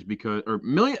dollars,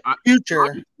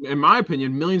 Future, in my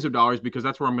opinion, millions of dollars, because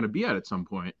that's where I'm going to be at some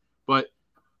point. But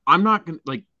I'm not going to,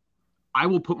 like, I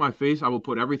will put my face, I will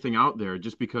put everything out there,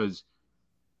 just because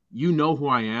you know who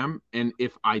I am. And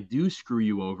if I do screw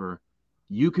you over,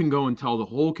 you can go and tell the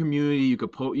whole community. You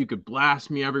could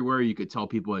blast me everywhere. You could tell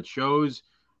people at shows.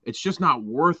 It's just not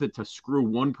worth it to screw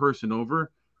one person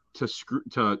over,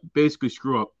 to basically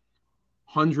screw up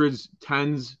hundreds,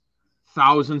 tens,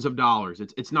 thousands of dollars.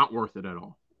 It's not worth it at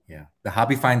all. Yeah. The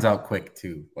hobby finds out quick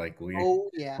too. Like,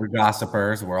 we're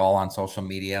gossipers. We're all on social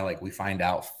media. Like, we find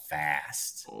out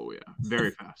fast. Oh yeah.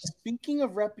 Very fast. Speaking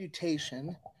of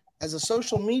reputation, as a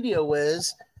social media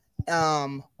whiz,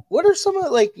 what are some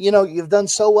of, like, you've done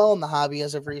so well in the hobby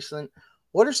as of recent.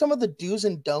 What are some of the do's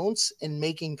and don'ts in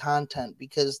making content?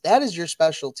 Because that is your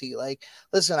specialty. Like,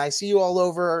 listen, I see you all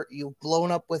over. You've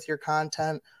blown up with your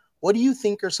content. What do you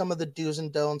think are some of the do's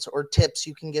and don'ts or tips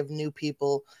you can give new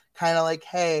people? Kind of like,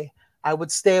 hey, I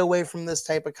would stay away from this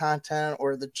type of content,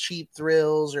 or the cheap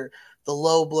thrills, or the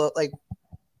low blow. Like,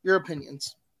 your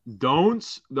opinions.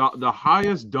 Don'ts, the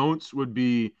highest don'ts would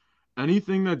be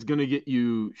anything that's going to get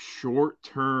you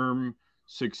short-term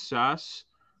success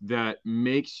that's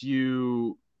not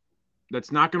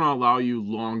going to allow you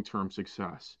long-term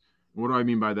success. What do I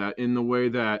mean by that? In the way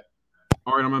that,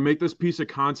 all right, I'm going to make this piece of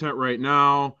content right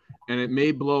now, and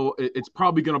it's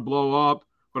probably going to blow up,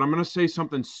 but I'm going to say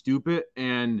something stupid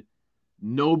and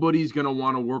nobody's going to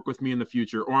want to work with me in the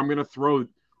future. Or I'm going to throw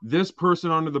this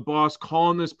person under the bus,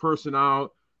 calling this person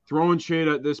out, throwing shade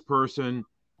at this person.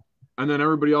 And then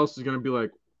everybody else is going to be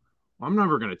like, well, I'm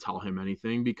never going to tell him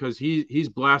anything, because he's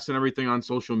blasting everything on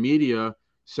social media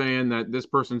saying that this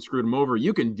person screwed him over.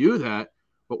 You can do that,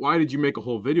 but why did you make a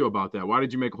whole video about that? Why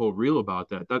did you make a whole reel about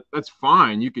that? That's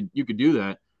fine. You could do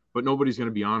that, but nobody's going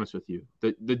to be honest with you.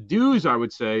 The do's, I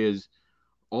would say, is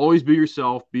always be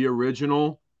yourself, be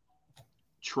original.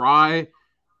 Try,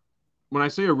 when I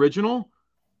say original,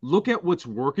 look at what's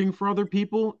working for other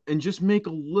people and just make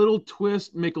a little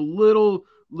twist, make a little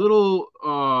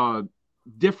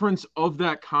difference of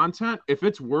that content. If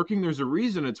it's working, there's a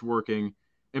reason it's working,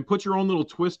 and put your own little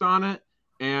twist on it,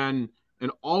 and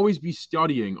always be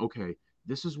studying. Okay,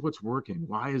 this is what's working.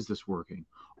 Why is this working?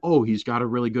 Oh, he's got a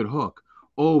really good hook.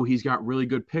 Oh, he's got really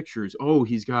good pictures. Oh,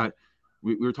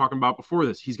 we were talking about before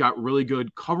this, he's got really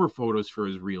good cover photos for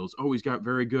his reels. Oh, he's got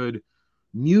very good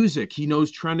music. He knows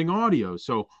trending audio.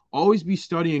 So always be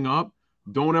studying up.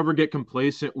 Don't ever get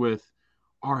complacent with,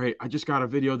 all right, I just got a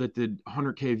video that did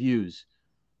 100K views.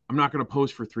 I'm not going to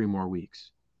post for 3 more weeks.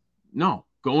 No,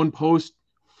 go and post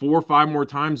 4 or 5 more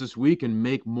times this week and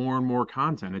make more and more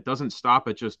content. It doesn't stop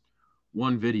at just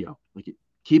one video. Like,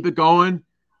 keep it going.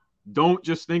 Don't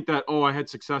just think that, oh, I had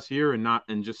success here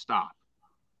and just stop.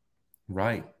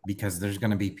 Right. Because there's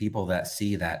going to be people that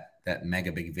see that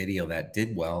mega big video that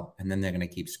did well, and then they're going to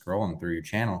keep scrolling through your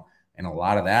channel. And a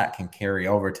lot of that can carry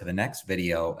over to the next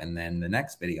video, and then the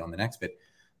next video and the next bit.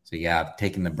 So yeah,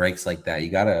 taking the breaks like that, you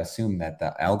got to assume that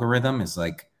the algorithm is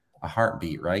like a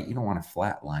heartbeat, right? You don't want to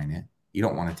flatline it. You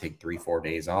don't want to take 3-4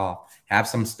 days off. Have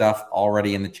some stuff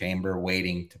already in the chamber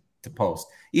waiting to post.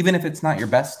 Even if it's not your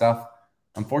best stuff,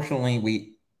 unfortunately,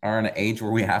 we are in an age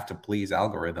where we have to please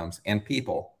algorithms and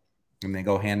people, and they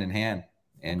go hand in hand.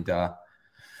 And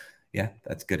yeah,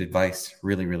 that's good advice.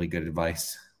 Really, really good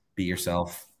advice. Be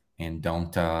yourself, and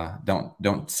don't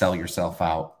sell yourself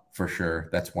out, for sure.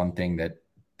 That's one thing that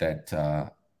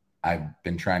I've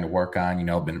been trying to work on.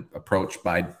 Been approached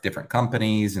by different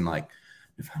companies and like,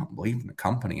 if I don't believe in the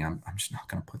company, I'm just not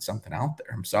going to put something out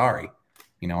there. I'm sorry.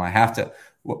 I have to.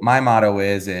 What my motto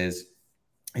is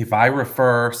if I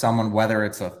refer someone, whether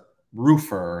it's a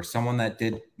roofer or someone that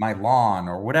did my lawn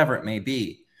or whatever it may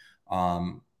be,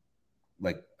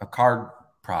 like a card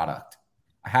product,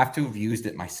 I have to have used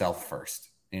it myself first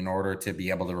in order to be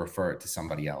able to refer it to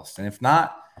somebody else. And if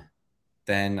not,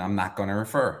 then I'm not going to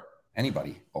refer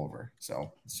anybody over.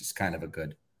 So it's just kind of a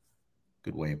good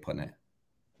way of putting it.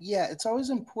 Yeah, it's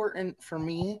always important for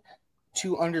me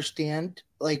to understand,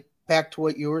 like back to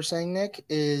what you were saying, Nick,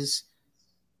 is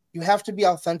you have to be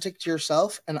authentic to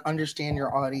yourself and understand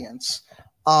your audience.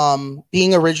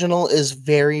 Being original is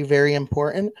very, very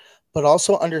important, but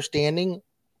also understanding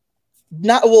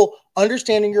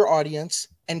your audience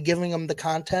and giving them the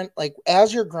content. Like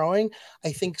as you're growing,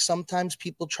 I think sometimes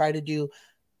people try to do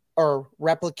or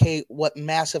replicate what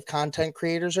massive content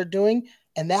creators are doing,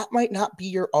 and that might not be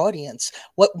your audience.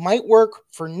 What might work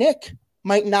for Nick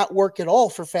might not work at all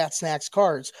for Fat Snacks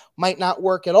Cards, might not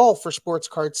work at all for Sports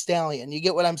Card Stallion. You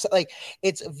get what I'm saying? Like,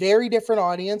 it's very different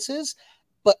audiences,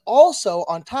 but also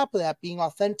on top of that, being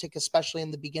authentic, especially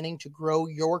in the beginning, to grow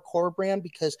your core brand,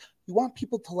 because you want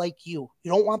people to like you.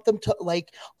 You don't want them to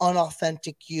like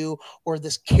unauthentic you or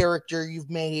this character you've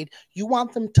made. You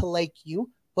want them to like you,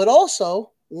 but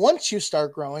also once you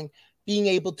start growing, being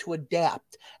able to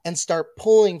adapt and start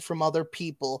pulling from other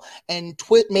people and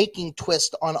making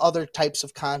twist on other types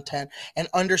of content and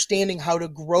understanding how to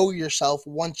grow yourself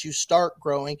once you start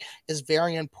growing is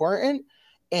very important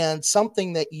and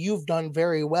something that you've done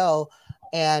very well.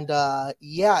 And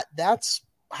that's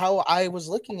how I was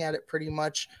looking at it pretty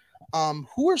much.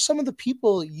 Who are some of the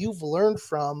people you've learned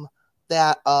from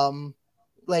that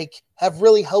have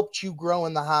really helped you grow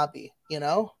in the hobby,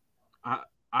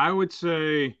 I would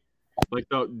say like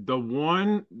the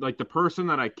one, like the person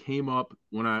that I came up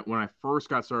when I first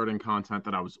got started in content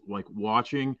that I was like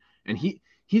watching, and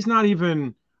he's not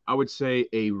even, I would say,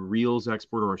 a reels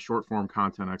expert or a short form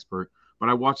content expert, but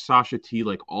I watch Sasha T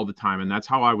like all the time, and that's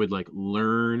how I would like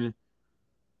learn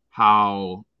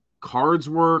how cards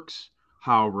works,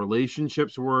 how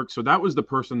relationships work. So that was the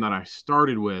person that I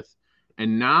started with.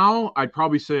 And now I'd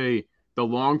probably say the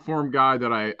long form guy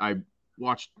that I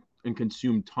watched and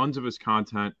consumed tons of his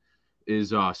content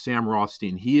is Sam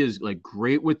Rothstein. He is like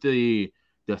great with the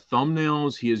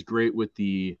thumbnails. He is great with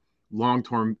the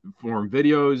long-term form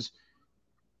videos,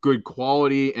 good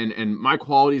quality. And my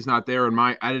quality is not there and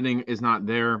my editing is not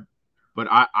there. But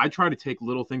I try to take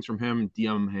little things from him,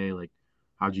 DM him, hey, like,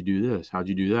 how'd you do this? How'd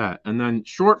you do that? And then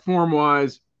short form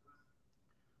wise,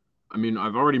 I mean,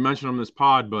 I've already mentioned on this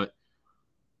pod, but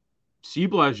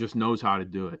Seablaz just knows how to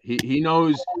do it. He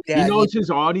knows his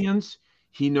audience.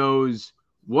 He knows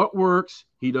what works.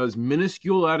 He does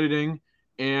minuscule editing,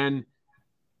 and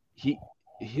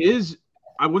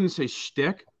I wouldn't say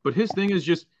shtick, but his thing is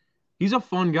just he's a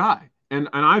fun guy, and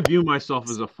I view myself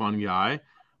as a fun guy.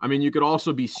 I mean, you could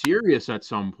also be serious at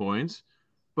some points,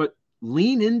 but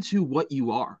lean into what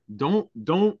you are.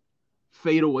 Don't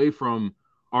fade away from,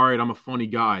 all right, I'm a funny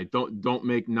guy. Don't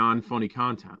make non-funny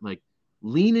content. Like,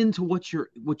 lean into what you're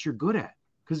good at.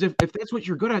 Because if that's what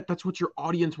you're good at, that's what your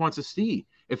audience wants to see.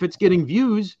 If it's getting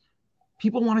views,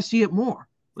 people want to see it more.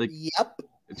 Like, yep,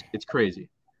 it's crazy.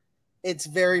 It's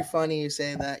very funny you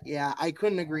say that. Yeah, I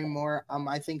couldn't agree more.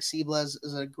 I think Seablaz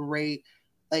is a great,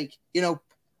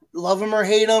 love him or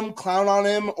hate him, clown on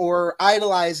him or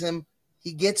idolize him.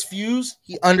 He gets views.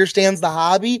 He understands the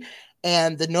hobby,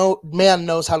 and the man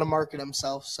knows how to market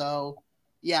himself. So,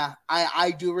 yeah,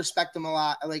 I do respect him a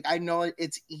lot. Like, I know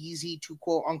it's easy to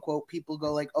quote unquote people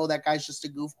go like, oh, that guy's just a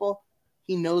goofball.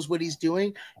 He knows what he's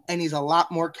doing, and he's a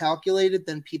lot more calculated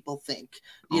than people think.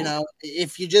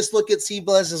 If you just look at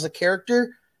Seablaz as a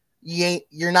character, you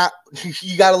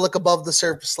got to look above the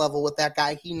surface level with that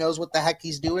guy. He knows what the heck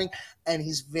he's doing, and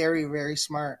he's very, very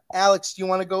smart. Alex, do you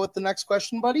want to go with the next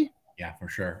question, buddy? Yeah, for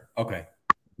sure. Okay.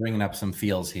 Bringing up some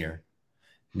feels here.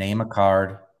 Name a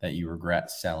card that you regret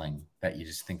selling that you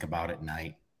just think about at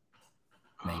night.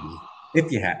 Maybe.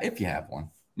 If you have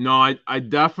one. No, I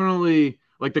definitely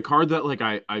like the card that like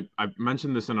I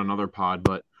mentioned this in another pod,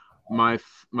 but my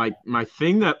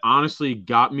thing that honestly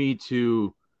got me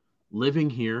to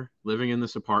living in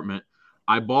this apartment,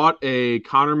 I bought a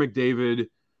Connor McDavid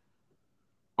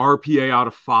RPA out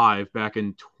of 5 back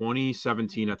in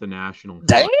 2017 at the National.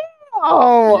 Damn.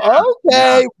 Oh,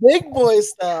 okay. Yeah. Big boy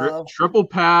stuff. Triple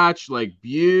patch, like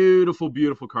beautiful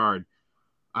card.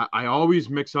 I always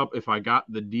mix up if I got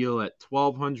the deal at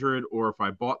 1,200 or if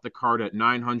I bought the card at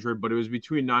 900, but it was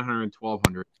between 900 and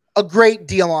 1,200. A great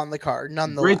deal on the card,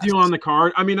 nonetheless. Great deal on the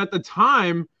card. I mean, at the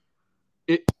time,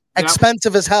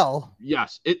 expensive as hell.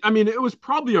 Yes. It was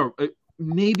probably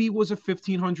maybe was a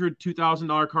 $1,500,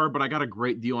 $2,000 card, but I got a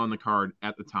great deal on the card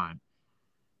at the time.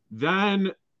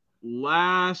 Then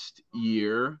last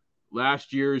year's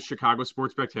Chicago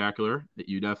Sports Spectacular that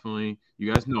you guys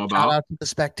know about. Shout out to the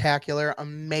Spectacular.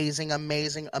 Amazing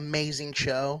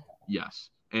show. Yes.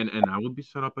 And I will be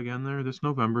set up again there this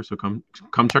November. So come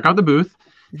check out the booth.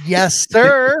 Yes,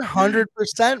 sir.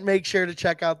 100%. Make sure to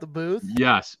check out the booth.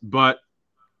 Yes. But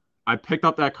I picked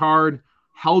up that card,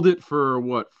 held it for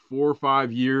 4 or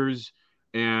 5 years,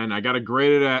 and I got it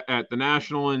graded at the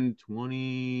National in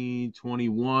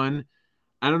 2021.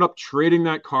 I ended up trading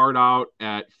that card out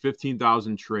at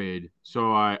 15,000 trade.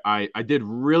 So I did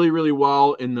really, really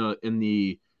well in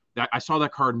the that I saw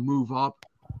that card move up.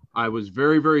 I was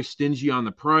very, very stingy on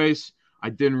the price. I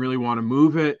didn't really want to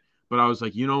move it, but I was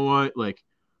like, you know what? Like,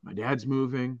 my dad's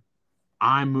moving.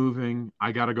 I'm moving.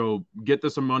 I got to go get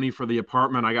this some money for the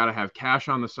apartment. I got to have cash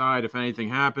on the side if anything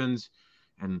happens.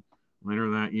 And later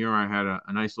that year, I had a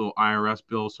nice little IRS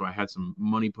bill, so I had some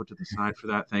money put to the side for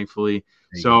that, thankfully.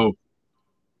 So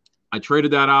I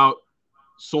traded that out,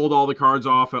 sold all the cards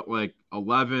off at like 10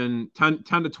 to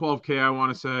 12K, I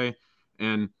want to say.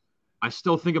 And I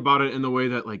still think about it in the way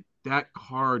that like that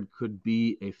card could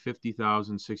be a $50,000,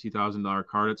 $60,000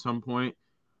 card at some point.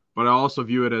 But I also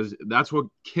view it as that's what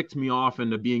kicked me off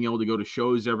into being able to go to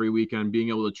shows every weekend, being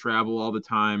able to travel all the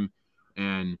time,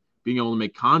 and being able to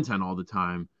make content all the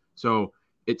time. So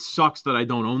it sucks that I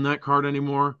don't own that card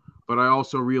anymore. But I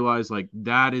also realize like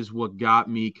that is what got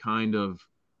me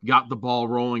got the ball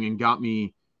rolling and got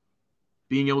me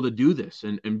being able to do this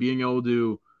and being able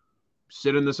to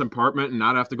sit in this apartment and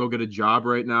not have to go get a job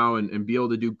right now and be able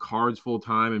to do cards full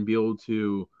time and be able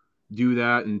to do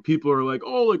that. And people are like,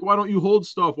 oh, like, why don't you hold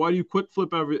stuff? Why do you quick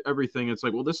flip everything? It's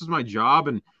like, well, this is my job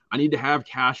and I need to have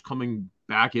cash coming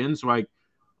back in. So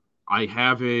I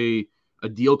have a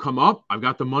deal come up. I've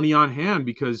got the money on hand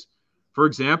because, for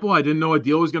example, I didn't know a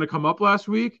deal was going to come up last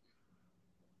week.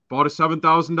 Bought a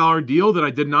 $7,000 deal that I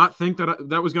did not think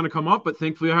that was going to come up, but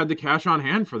thankfully I had the cash on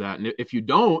hand for that. And if you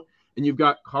don't, and you've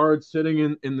got cards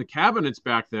sitting in the cabinets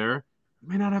back there, you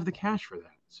may not have the cash for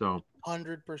that. So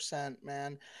 100%,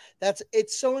 man.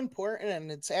 It's so important. And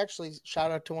it's actually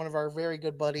shout out to one of our very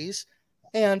good buddies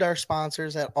and our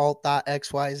sponsors at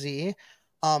alt.xyz.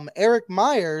 Eric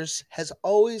Myers has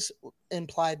always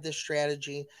implied this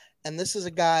strategy. And this is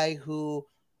a guy who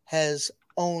has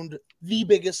owned the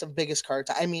biggest of biggest cards.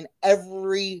 I mean,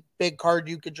 every big card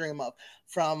you could dream of,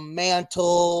 from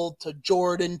Mantle to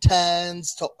Jordan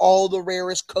 10s to all the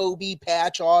rarest Kobe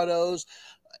patch autos,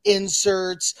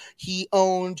 inserts. He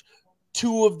owned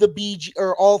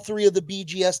all 3 of the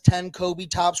BGS 10 Kobe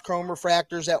Topps Chrome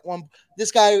refractors at one.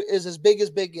 This guy is as big as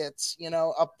big gets,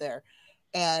 up there.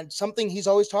 And something he's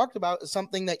always talked about is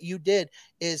something that you did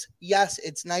is, yes,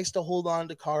 it's nice to hold on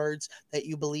to cards that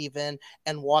you believe in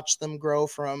and watch them grow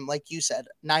from, like you said,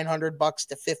 $900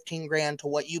 to 15 grand to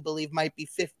what you believe might be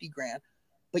 50 grand.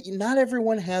 But not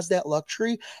everyone has that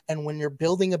luxury. And when you're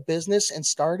building a business and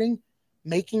starting,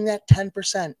 making that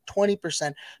 10%,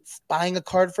 20%, buying a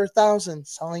card for $1,000,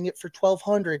 selling it for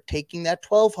 $1,200, taking that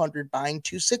 $1,200, buying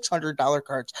 2 $600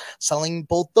 cards, selling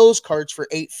both those cards for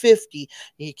 $850.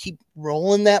 You keep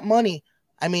rolling that money.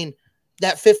 I mean,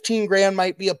 that 15 grand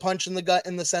might be a punch in the gut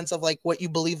in the sense of like what you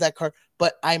believe that card,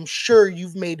 but I'm sure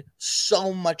you've made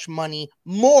so much money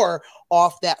more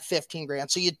off that 15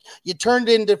 grand. So you turned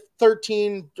into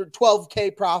 13 or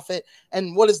 12K profit.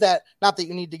 And what is that? Not that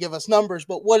you need to give us numbers,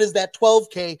 but what is that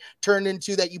 12K turned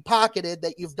into that you pocketed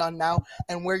that you've done now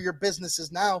and where your business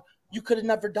is now? You could have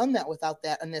never done that without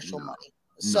that initial money.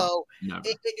 So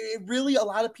it really, a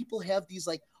lot of people have these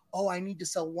like, oh, I need to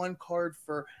sell one card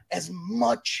for as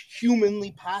much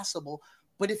humanly possible.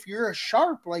 But if you're a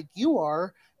sharp like you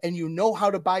are, and you know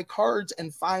how to buy cards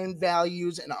and find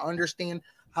values and understand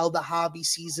how the hobby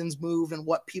seasons move and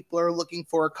what people are looking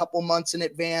for a couple months in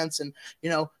advance, and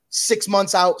 6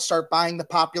 months out, start buying the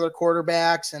popular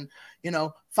quarterbacks, and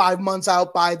 5 months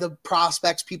out, buy the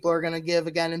prospects people are going to give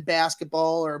again in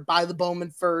basketball, or buy the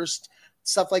Bowman first,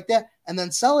 stuff like that, and then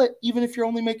sell it. Even if you're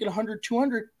only making 100,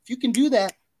 200, if you can do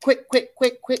that, quick,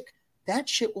 that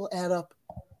shit will add up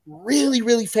really,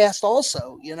 really fast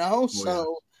also,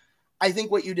 So I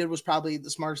think what you did was probably the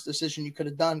smartest decision you could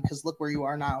have done, because look where you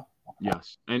are now.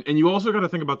 Yes. And you also got to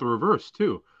think about the reverse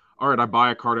too. All right, I buy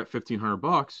a card at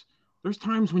 $1,500. There's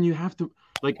times when you have to,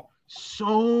 like,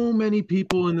 so many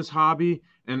people in this hobby,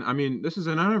 and I mean, this is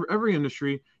in every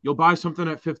industry, you'll buy something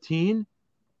at 15,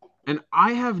 and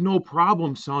I have no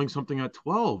problem selling something at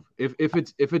 12. If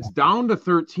it's down to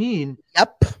 13,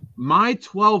 yep, my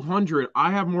 1,200,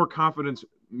 I have more confidence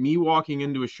me walking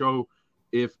into a show,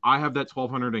 if I have that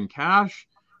 1,200 in cash,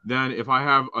 then if I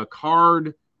have a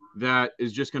card that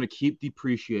is just going to keep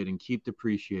depreciating.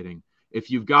 If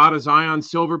you've got a Zion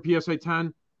Silver PSA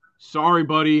 10, sorry,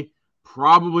 buddy,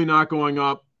 probably not going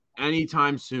up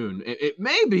anytime soon. It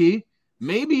may be.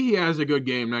 Maybe he has a good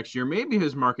game next year. Maybe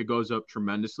his market goes up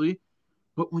tremendously.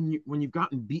 But when you've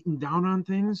gotten beaten down on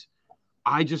things,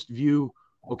 I just view,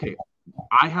 okay,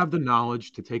 I have the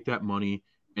knowledge to take that money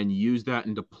and use that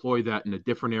and deploy that in a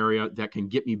different area that can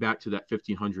get me back to that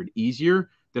 1,500 easier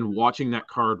than watching that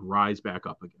card rise back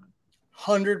up again.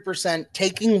 100%.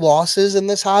 Taking losses in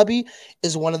this hobby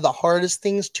is one of the hardest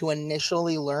things to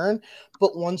initially learn.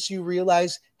 But once you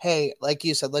realize, hey, like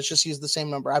you said, let's just use the same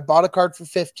number. I bought a card for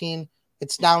 15.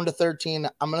 It's down to 13.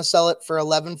 I'm going to sell it for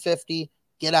 11.50.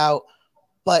 Get out.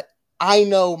 But I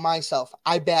know myself,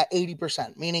 I bet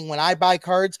 80%, meaning when I buy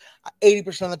cards,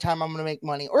 80% of the time I'm going to make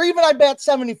money. Or even I bet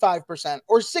 75%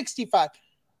 or 65%.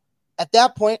 At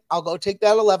that point, I'll go take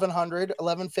that 1,100,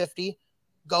 1,150,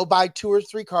 go buy 2 or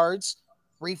 3 cards,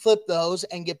 reflip those,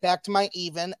 and get back to my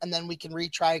even, and then we can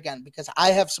retry again. Because I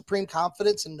have supreme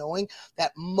confidence in knowing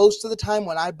that most of the time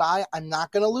when I buy, I'm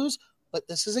not going to lose. But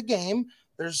this is a game.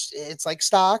 It's like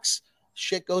stocks.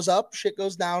 Shit goes up, shit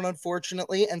goes down,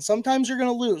 unfortunately, and sometimes you're going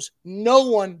to lose.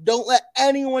 Don't let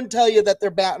anyone tell you that they're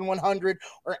batting 100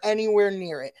 or anywhere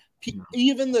near it.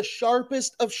 Even the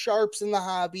sharpest of sharps in the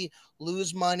hobby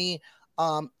lose money.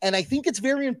 And I think it's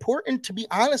very important to be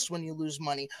honest when you lose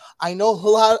money. I know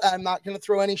I'm not going to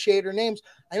throw any shade or names.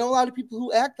 I know a lot of people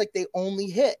who act like they only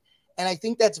hit. And I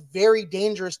think that's very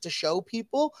dangerous to show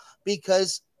people,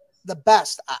 because the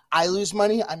best, I lose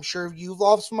money. I'm sure you've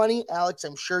lost money, Alex.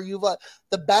 I'm sure you've lost.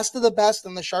 The best of the best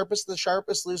and the sharpest of the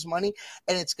sharpest lose money,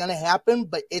 and it's going to happen.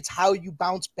 But it's how you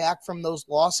bounce back from those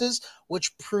losses,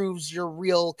 which proves your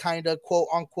real kind of quote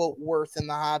unquote worth in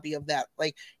the hobby of that.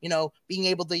 Like, being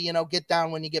able to, get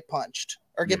down when you get punched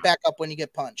or get back up when you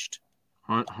get punched.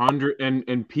 100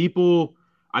 and people,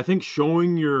 I think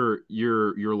showing your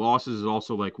losses is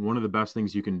also like one of the best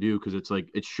things you can do, because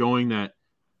it's showing that,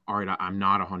 all right, I'm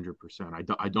not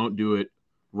 100%. I don't do it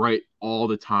right all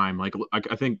the time. Like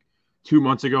I think 2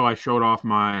 months ago, I showed off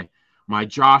my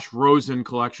Josh Rosen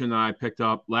collection that I picked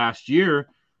up last year.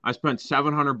 I spent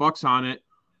 $700 on it,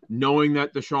 knowing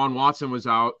that Deshaun Watson was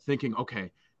out, thinking,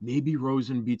 okay, maybe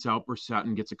Rosen beats out Brissett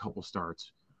and gets a couple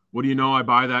starts. What do you know? I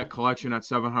buy that collection at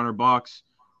 $700,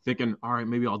 thinking, all right,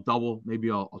 maybe I'll double,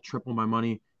 maybe I'll triple my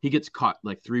money. He gets cut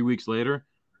like 3 weeks later.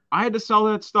 I had to sell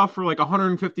that stuff for like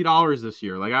 $150 this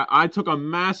year. Like I took a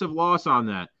massive loss on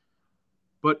that.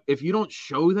 But if you don't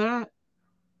show that,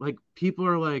 like people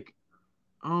are like,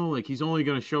 oh, like he's only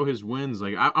going to show his wins.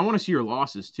 Like I want to see your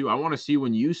losses too. I want to see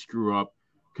when you screw up,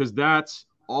 because that's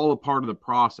all a part of the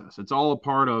process. It's all a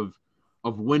part of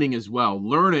winning as well.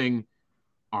 Learning,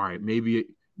 all right, maybe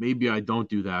I don't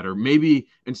do that. Or maybe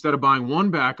instead of buying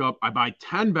 1 backup, I buy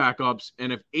 10 backups.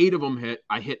 And if 8 of them hit,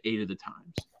 I hit 8 of the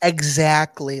times.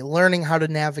 Exactly. Learning how to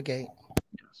navigate.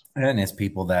 Yes. And as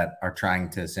people that are trying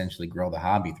to essentially grow the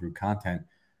hobby through content,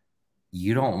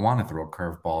 you don't want to throw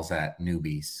curveballs at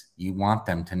newbies. You want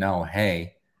them to know,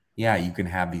 hey, yeah, you can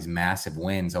have these massive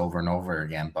wins over and over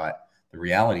again, but the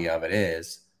reality of it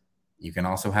is you can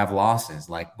also have losses.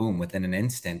 Like, boom, within an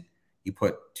instant, you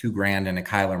put $2,000 in a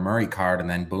Kyler Murray card, and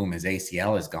then boom, his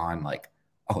ACL is gone. Like,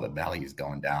 oh, the value is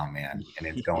going down, man, and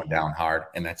it's going down hard,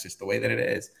 and that's just the way that it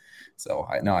is. So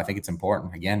I think it's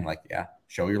important. Again, like, yeah,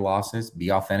 show your losses,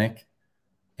 be authentic,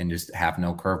 and just have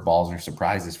no curveballs or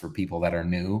surprises for people that are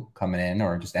new coming in,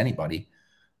 or just anybody.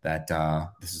 That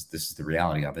this is the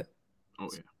reality of it. Oh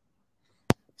yeah.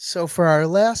 So for our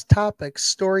last topic,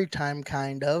 story time,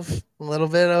 kind of a little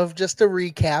bit of just a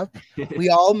recap. We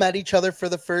all met each other for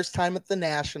the first time at the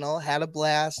National, had a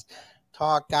blast,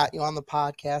 got you on the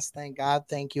podcast. Thank God.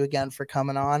 Thank you again for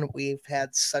coming on. We've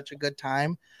had such a good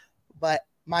time. But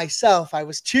myself, I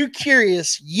was too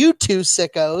curious. You two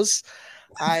sickos,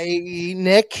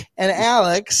 Nick and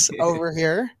Alex over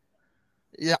here,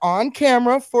 on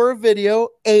camera for a video,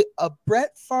 ate a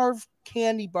Brett Favre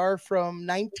candy bar from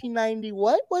 1990.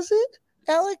 What was it,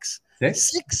 Alex?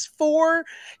 6'4",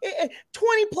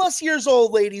 20 plus years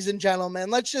old, ladies and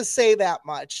gentlemen. Let's just say that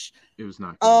much. It was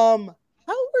not good. How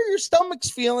were your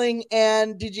stomachs feeling?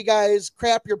 And did you guys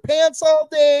crap your pants all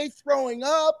day, throwing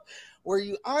up? Were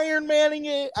you Iron Manning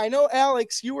it? I know,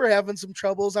 Alex, you were having some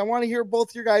troubles. I want to hear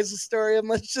both your guys' story, and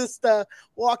let's just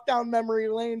walk down memory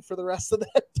lane for the rest of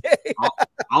that day.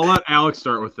 I'll let Alex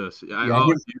start with this.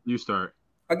 You start.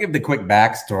 I'll give the quick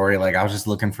backstory. Like, I was just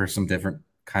looking for some different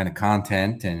kind of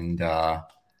content, and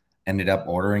ended up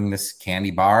ordering this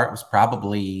candy bar. It was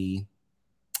probably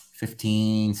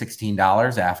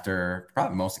 $15-$16 after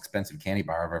probably the most expensive candy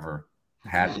bar I've ever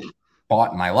had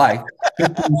bought in my life.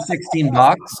 15-16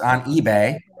 bucks on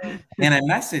eBay. And I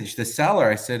messaged the seller.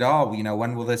 I said, oh,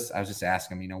 when will this? I was just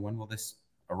asking him, when will this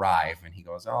arrive? And he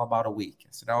goes, oh, about a week. I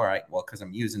said, all right, well, because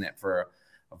I'm using it for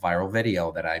a viral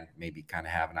video that I maybe kind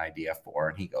of have an idea for.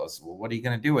 And he goes, well, what are you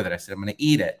going to do with it? I said, I'm going to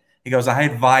eat it. He goes, I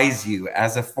advise you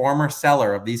as a former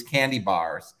seller of these candy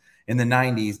bars in the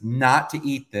 90s not to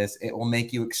eat this. It will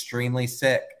make you extremely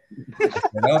sick. I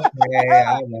said, okay,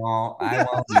 I won't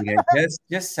eat it.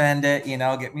 Just send it,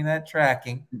 get me that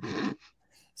tracking.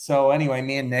 So anyway,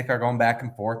 me and Nick are going back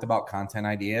and forth about content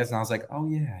ideas. And I was like, oh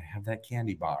yeah, I have that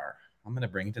candy bar. I'm going to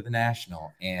bring it to the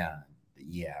National. And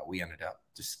yeah, we ended up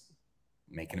just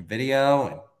making a video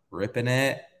and ripping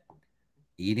it,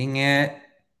 eating it.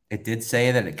 It did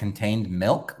say that it contained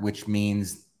milk, which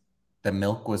means the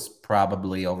milk was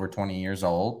probably over 20 years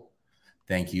old.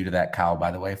 Thank you to that cow,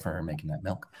 by the way, for making that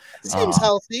milk. Seems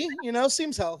healthy,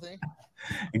 seems healthy.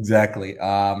 Exactly.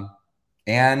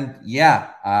 And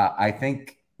yeah, I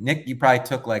think, Nick, you probably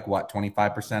took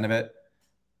 25% of it?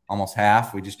 Almost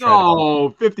half. We just tried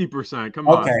 50%. Come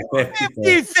on. Okay,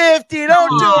 50-50.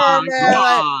 Don't do it, man. Come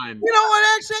on. You know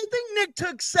what? Actually, I think Nick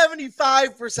took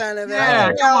 75% of it.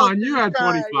 Yeah, come on. You had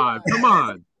 25. Come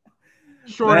on.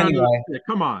 Short anyway,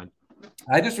 come on.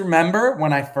 I just remember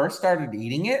when I first started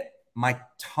eating it, my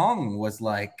tongue was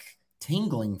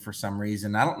tingling for some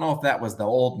reason. I don't know if that was the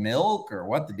old milk or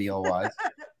what the deal was.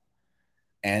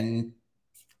 And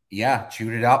yeah,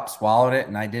 chewed it up, swallowed it,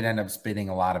 and I did end up spitting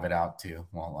a lot of it out too.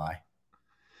 Won't lie.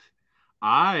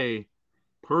 I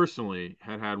personally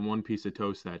had one piece of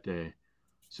toast that day.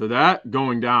 So that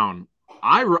going down,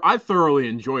 I thoroughly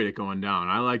enjoyed it going down.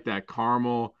 I like that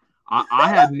caramel. I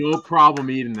had no problem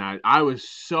eating that. I was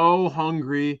so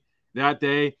hungry that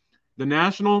day. The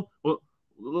National,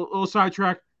 little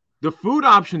sidetrack, the food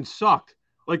options sucked.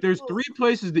 There's 3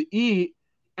 places to eat.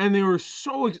 And they were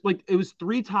so it was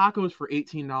 3 tacos for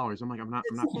 $18. I'm like, I'm not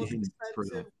paying for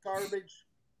that. Garbage.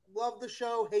 Love the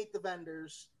show, hate the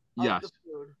vendors. Yes. The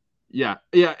food. Yeah.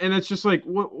 And it's just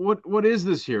what is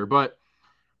this here? But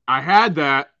I had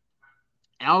that.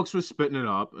 Alex was spitting it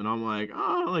up, and I'm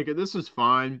like, this is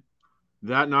fine.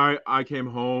 That night I came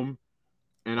home,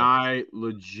 and I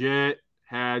legit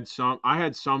had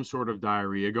some sort of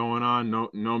diarrhea going on.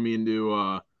 No mean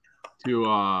to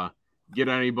get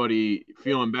anybody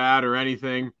feeling bad or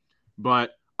anything,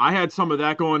 but I had some of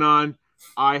that going on.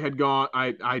 I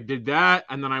did that,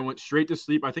 and then I went straight to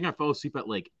sleep. I think I fell asleep at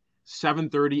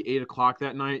 7:30, 8 o'clock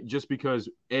that night, just because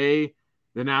A,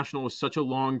 the National was such a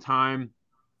long time.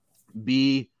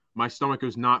 B, my stomach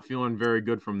was not feeling very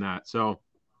good from that. So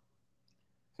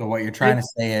what you're trying to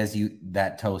say is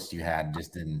that toast you had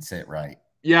just didn't sit right.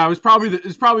 Yeah, it was probably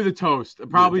the toast.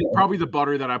 Probably the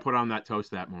butter that I put on that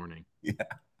toast that morning. Yeah.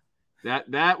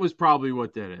 That was probably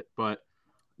what did it, but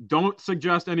don't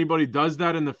suggest anybody does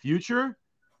that in the future.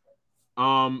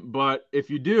 But if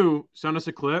you do, send us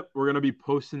a clip. We're gonna be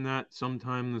posting that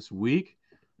sometime this week.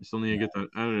 I still need to get that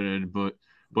edited, but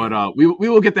we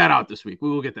will get that out this week.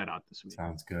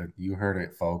 Sounds good. You heard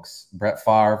it, folks. Brett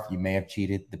Favre, you may have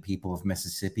cheated the people of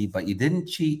Mississippi, but you didn't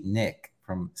cheat Nick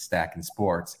from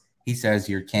StakNSports. He says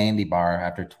your candy bar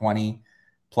after 20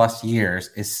 plus years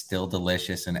is still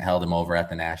delicious, and it held him over at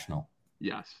the National.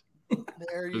 Yes.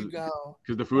 There you go.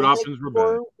 Because the food options were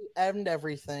better. Before we end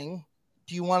everything,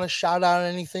 do you want to shout out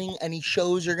anything? Any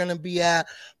shows you're going to be at?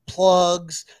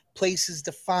 Plugs, places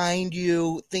to find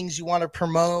you, things you want to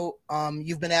promote?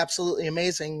 You've been absolutely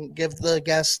amazing. Give the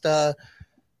guest to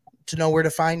know where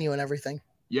to find you and everything.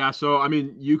 Yeah, so,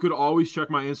 you could always check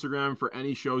my Instagram for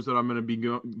any shows that I'm going to be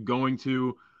going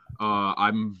to.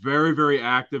 I'm very, very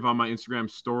active on my Instagram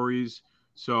stories.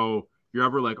 So if you're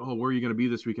ever like, oh, where are you going to be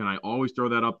this weekend? I always throw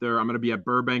that up there. I'm going to be at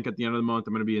Burbank at the end of the month.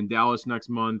 I'm going to be in Dallas next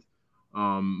month.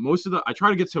 I try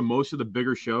to get to most of the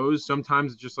bigger shows.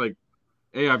 Sometimes it's just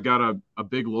hey, I've got a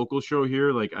big local show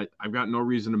here. I've got no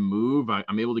reason to move.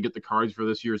 I'm able to get the cards for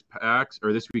this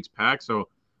week's packs. So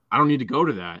I don't need to go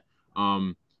to that.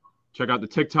 Check out the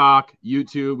TikTok,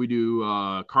 YouTube. We do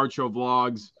card show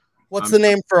vlogs. What's the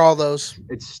name for all those?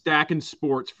 It's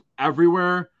StakNSports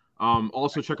everywhere.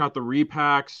 Also check out the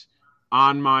repacks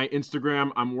on my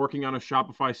Instagram. I'm working on a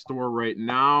Shopify store right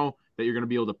now that you're going to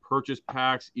be able to purchase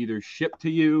packs either shipped to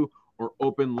you or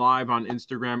open live on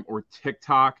Instagram or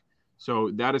TikTok.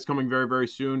 So that is coming very, very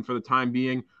soon. For the time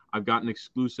being, I've got an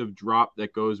exclusive drop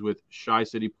that goes with Shy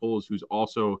City Pulls, who's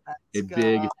also a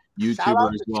big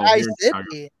YouTuber as well. Here in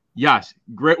Chicago. Yes,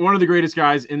 great. One of the greatest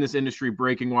guys in this industry,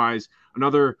 breaking wise.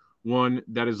 Another one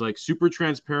that is super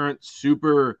transparent,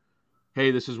 super,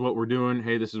 hey, this is what we're doing.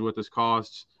 Hey, this is what this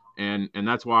costs. And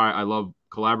that's why I love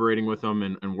collaborating with them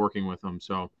and working with them.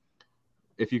 So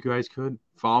if you guys could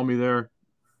follow me there,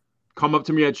 come up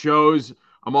to me at shows.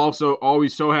 I'm also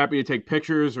always so happy to take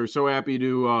pictures or so happy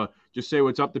to just say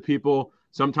what's up to people.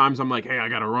 Sometimes I'm like, hey, I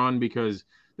got to run because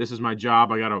this is my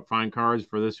job. I got to find cards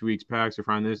for this week's packs or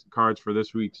find this cards for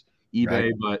this week's eBay.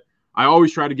 Right. But I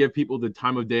always try to give people the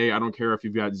time of day. I don't care if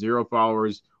you've got 0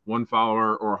 followers, 1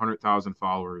 follower, or 100,000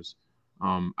 followers.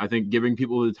 I think giving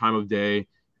people the time of day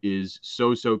is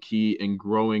so key in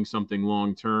growing something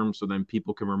long term, so then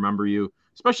people can remember you,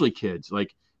 especially kids.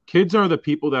 Like, kids are the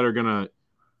people that are gonna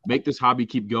make this hobby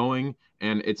keep going,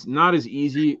 and it's not as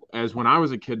easy as when I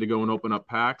was a kid to go and open up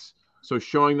packs. So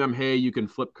showing them, hey, you can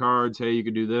flip cards, hey, you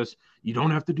can do this. You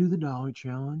don't have to do the dollar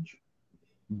challenge,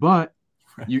 but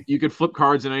you could flip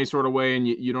cards in any sort of way, and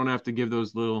you don't have to give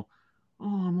those little, oh,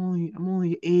 I'm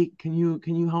only 8. Can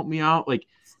you help me out? Like,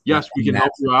 yes, we can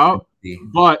help you out,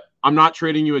 but I'm not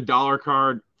trading you a $1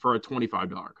 card for a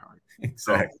 $25 card.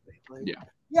 Exactly. Yeah.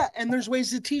 Yeah, and there's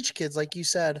ways to teach kids, like you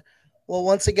said. Well,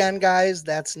 once again, guys,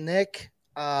 that's Nick,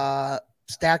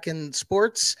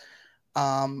 StakNSports.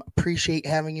 Appreciate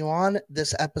having you on.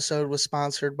 This episode was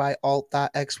sponsored by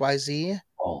Alt.xyz.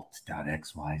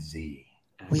 Alt.xyz.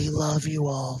 We love you,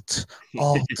 Alt.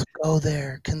 Alt, go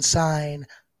there, consign,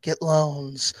 get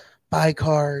loans, buy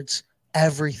cards,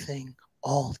 everything.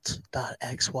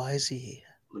 Alt.xyz.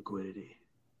 Liquidity.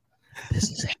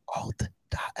 This is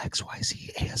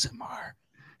Alt.xyz ASMR.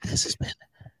 This has been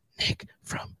Nick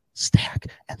from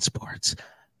StakNSports,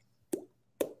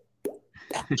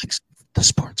 Alex, the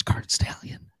Sports Card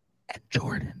Stallion, and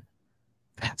Jordan,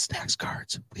 Fat Stacks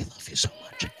Cards. We love you so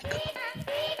much.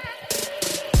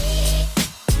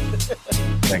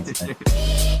 Thanks, Nick.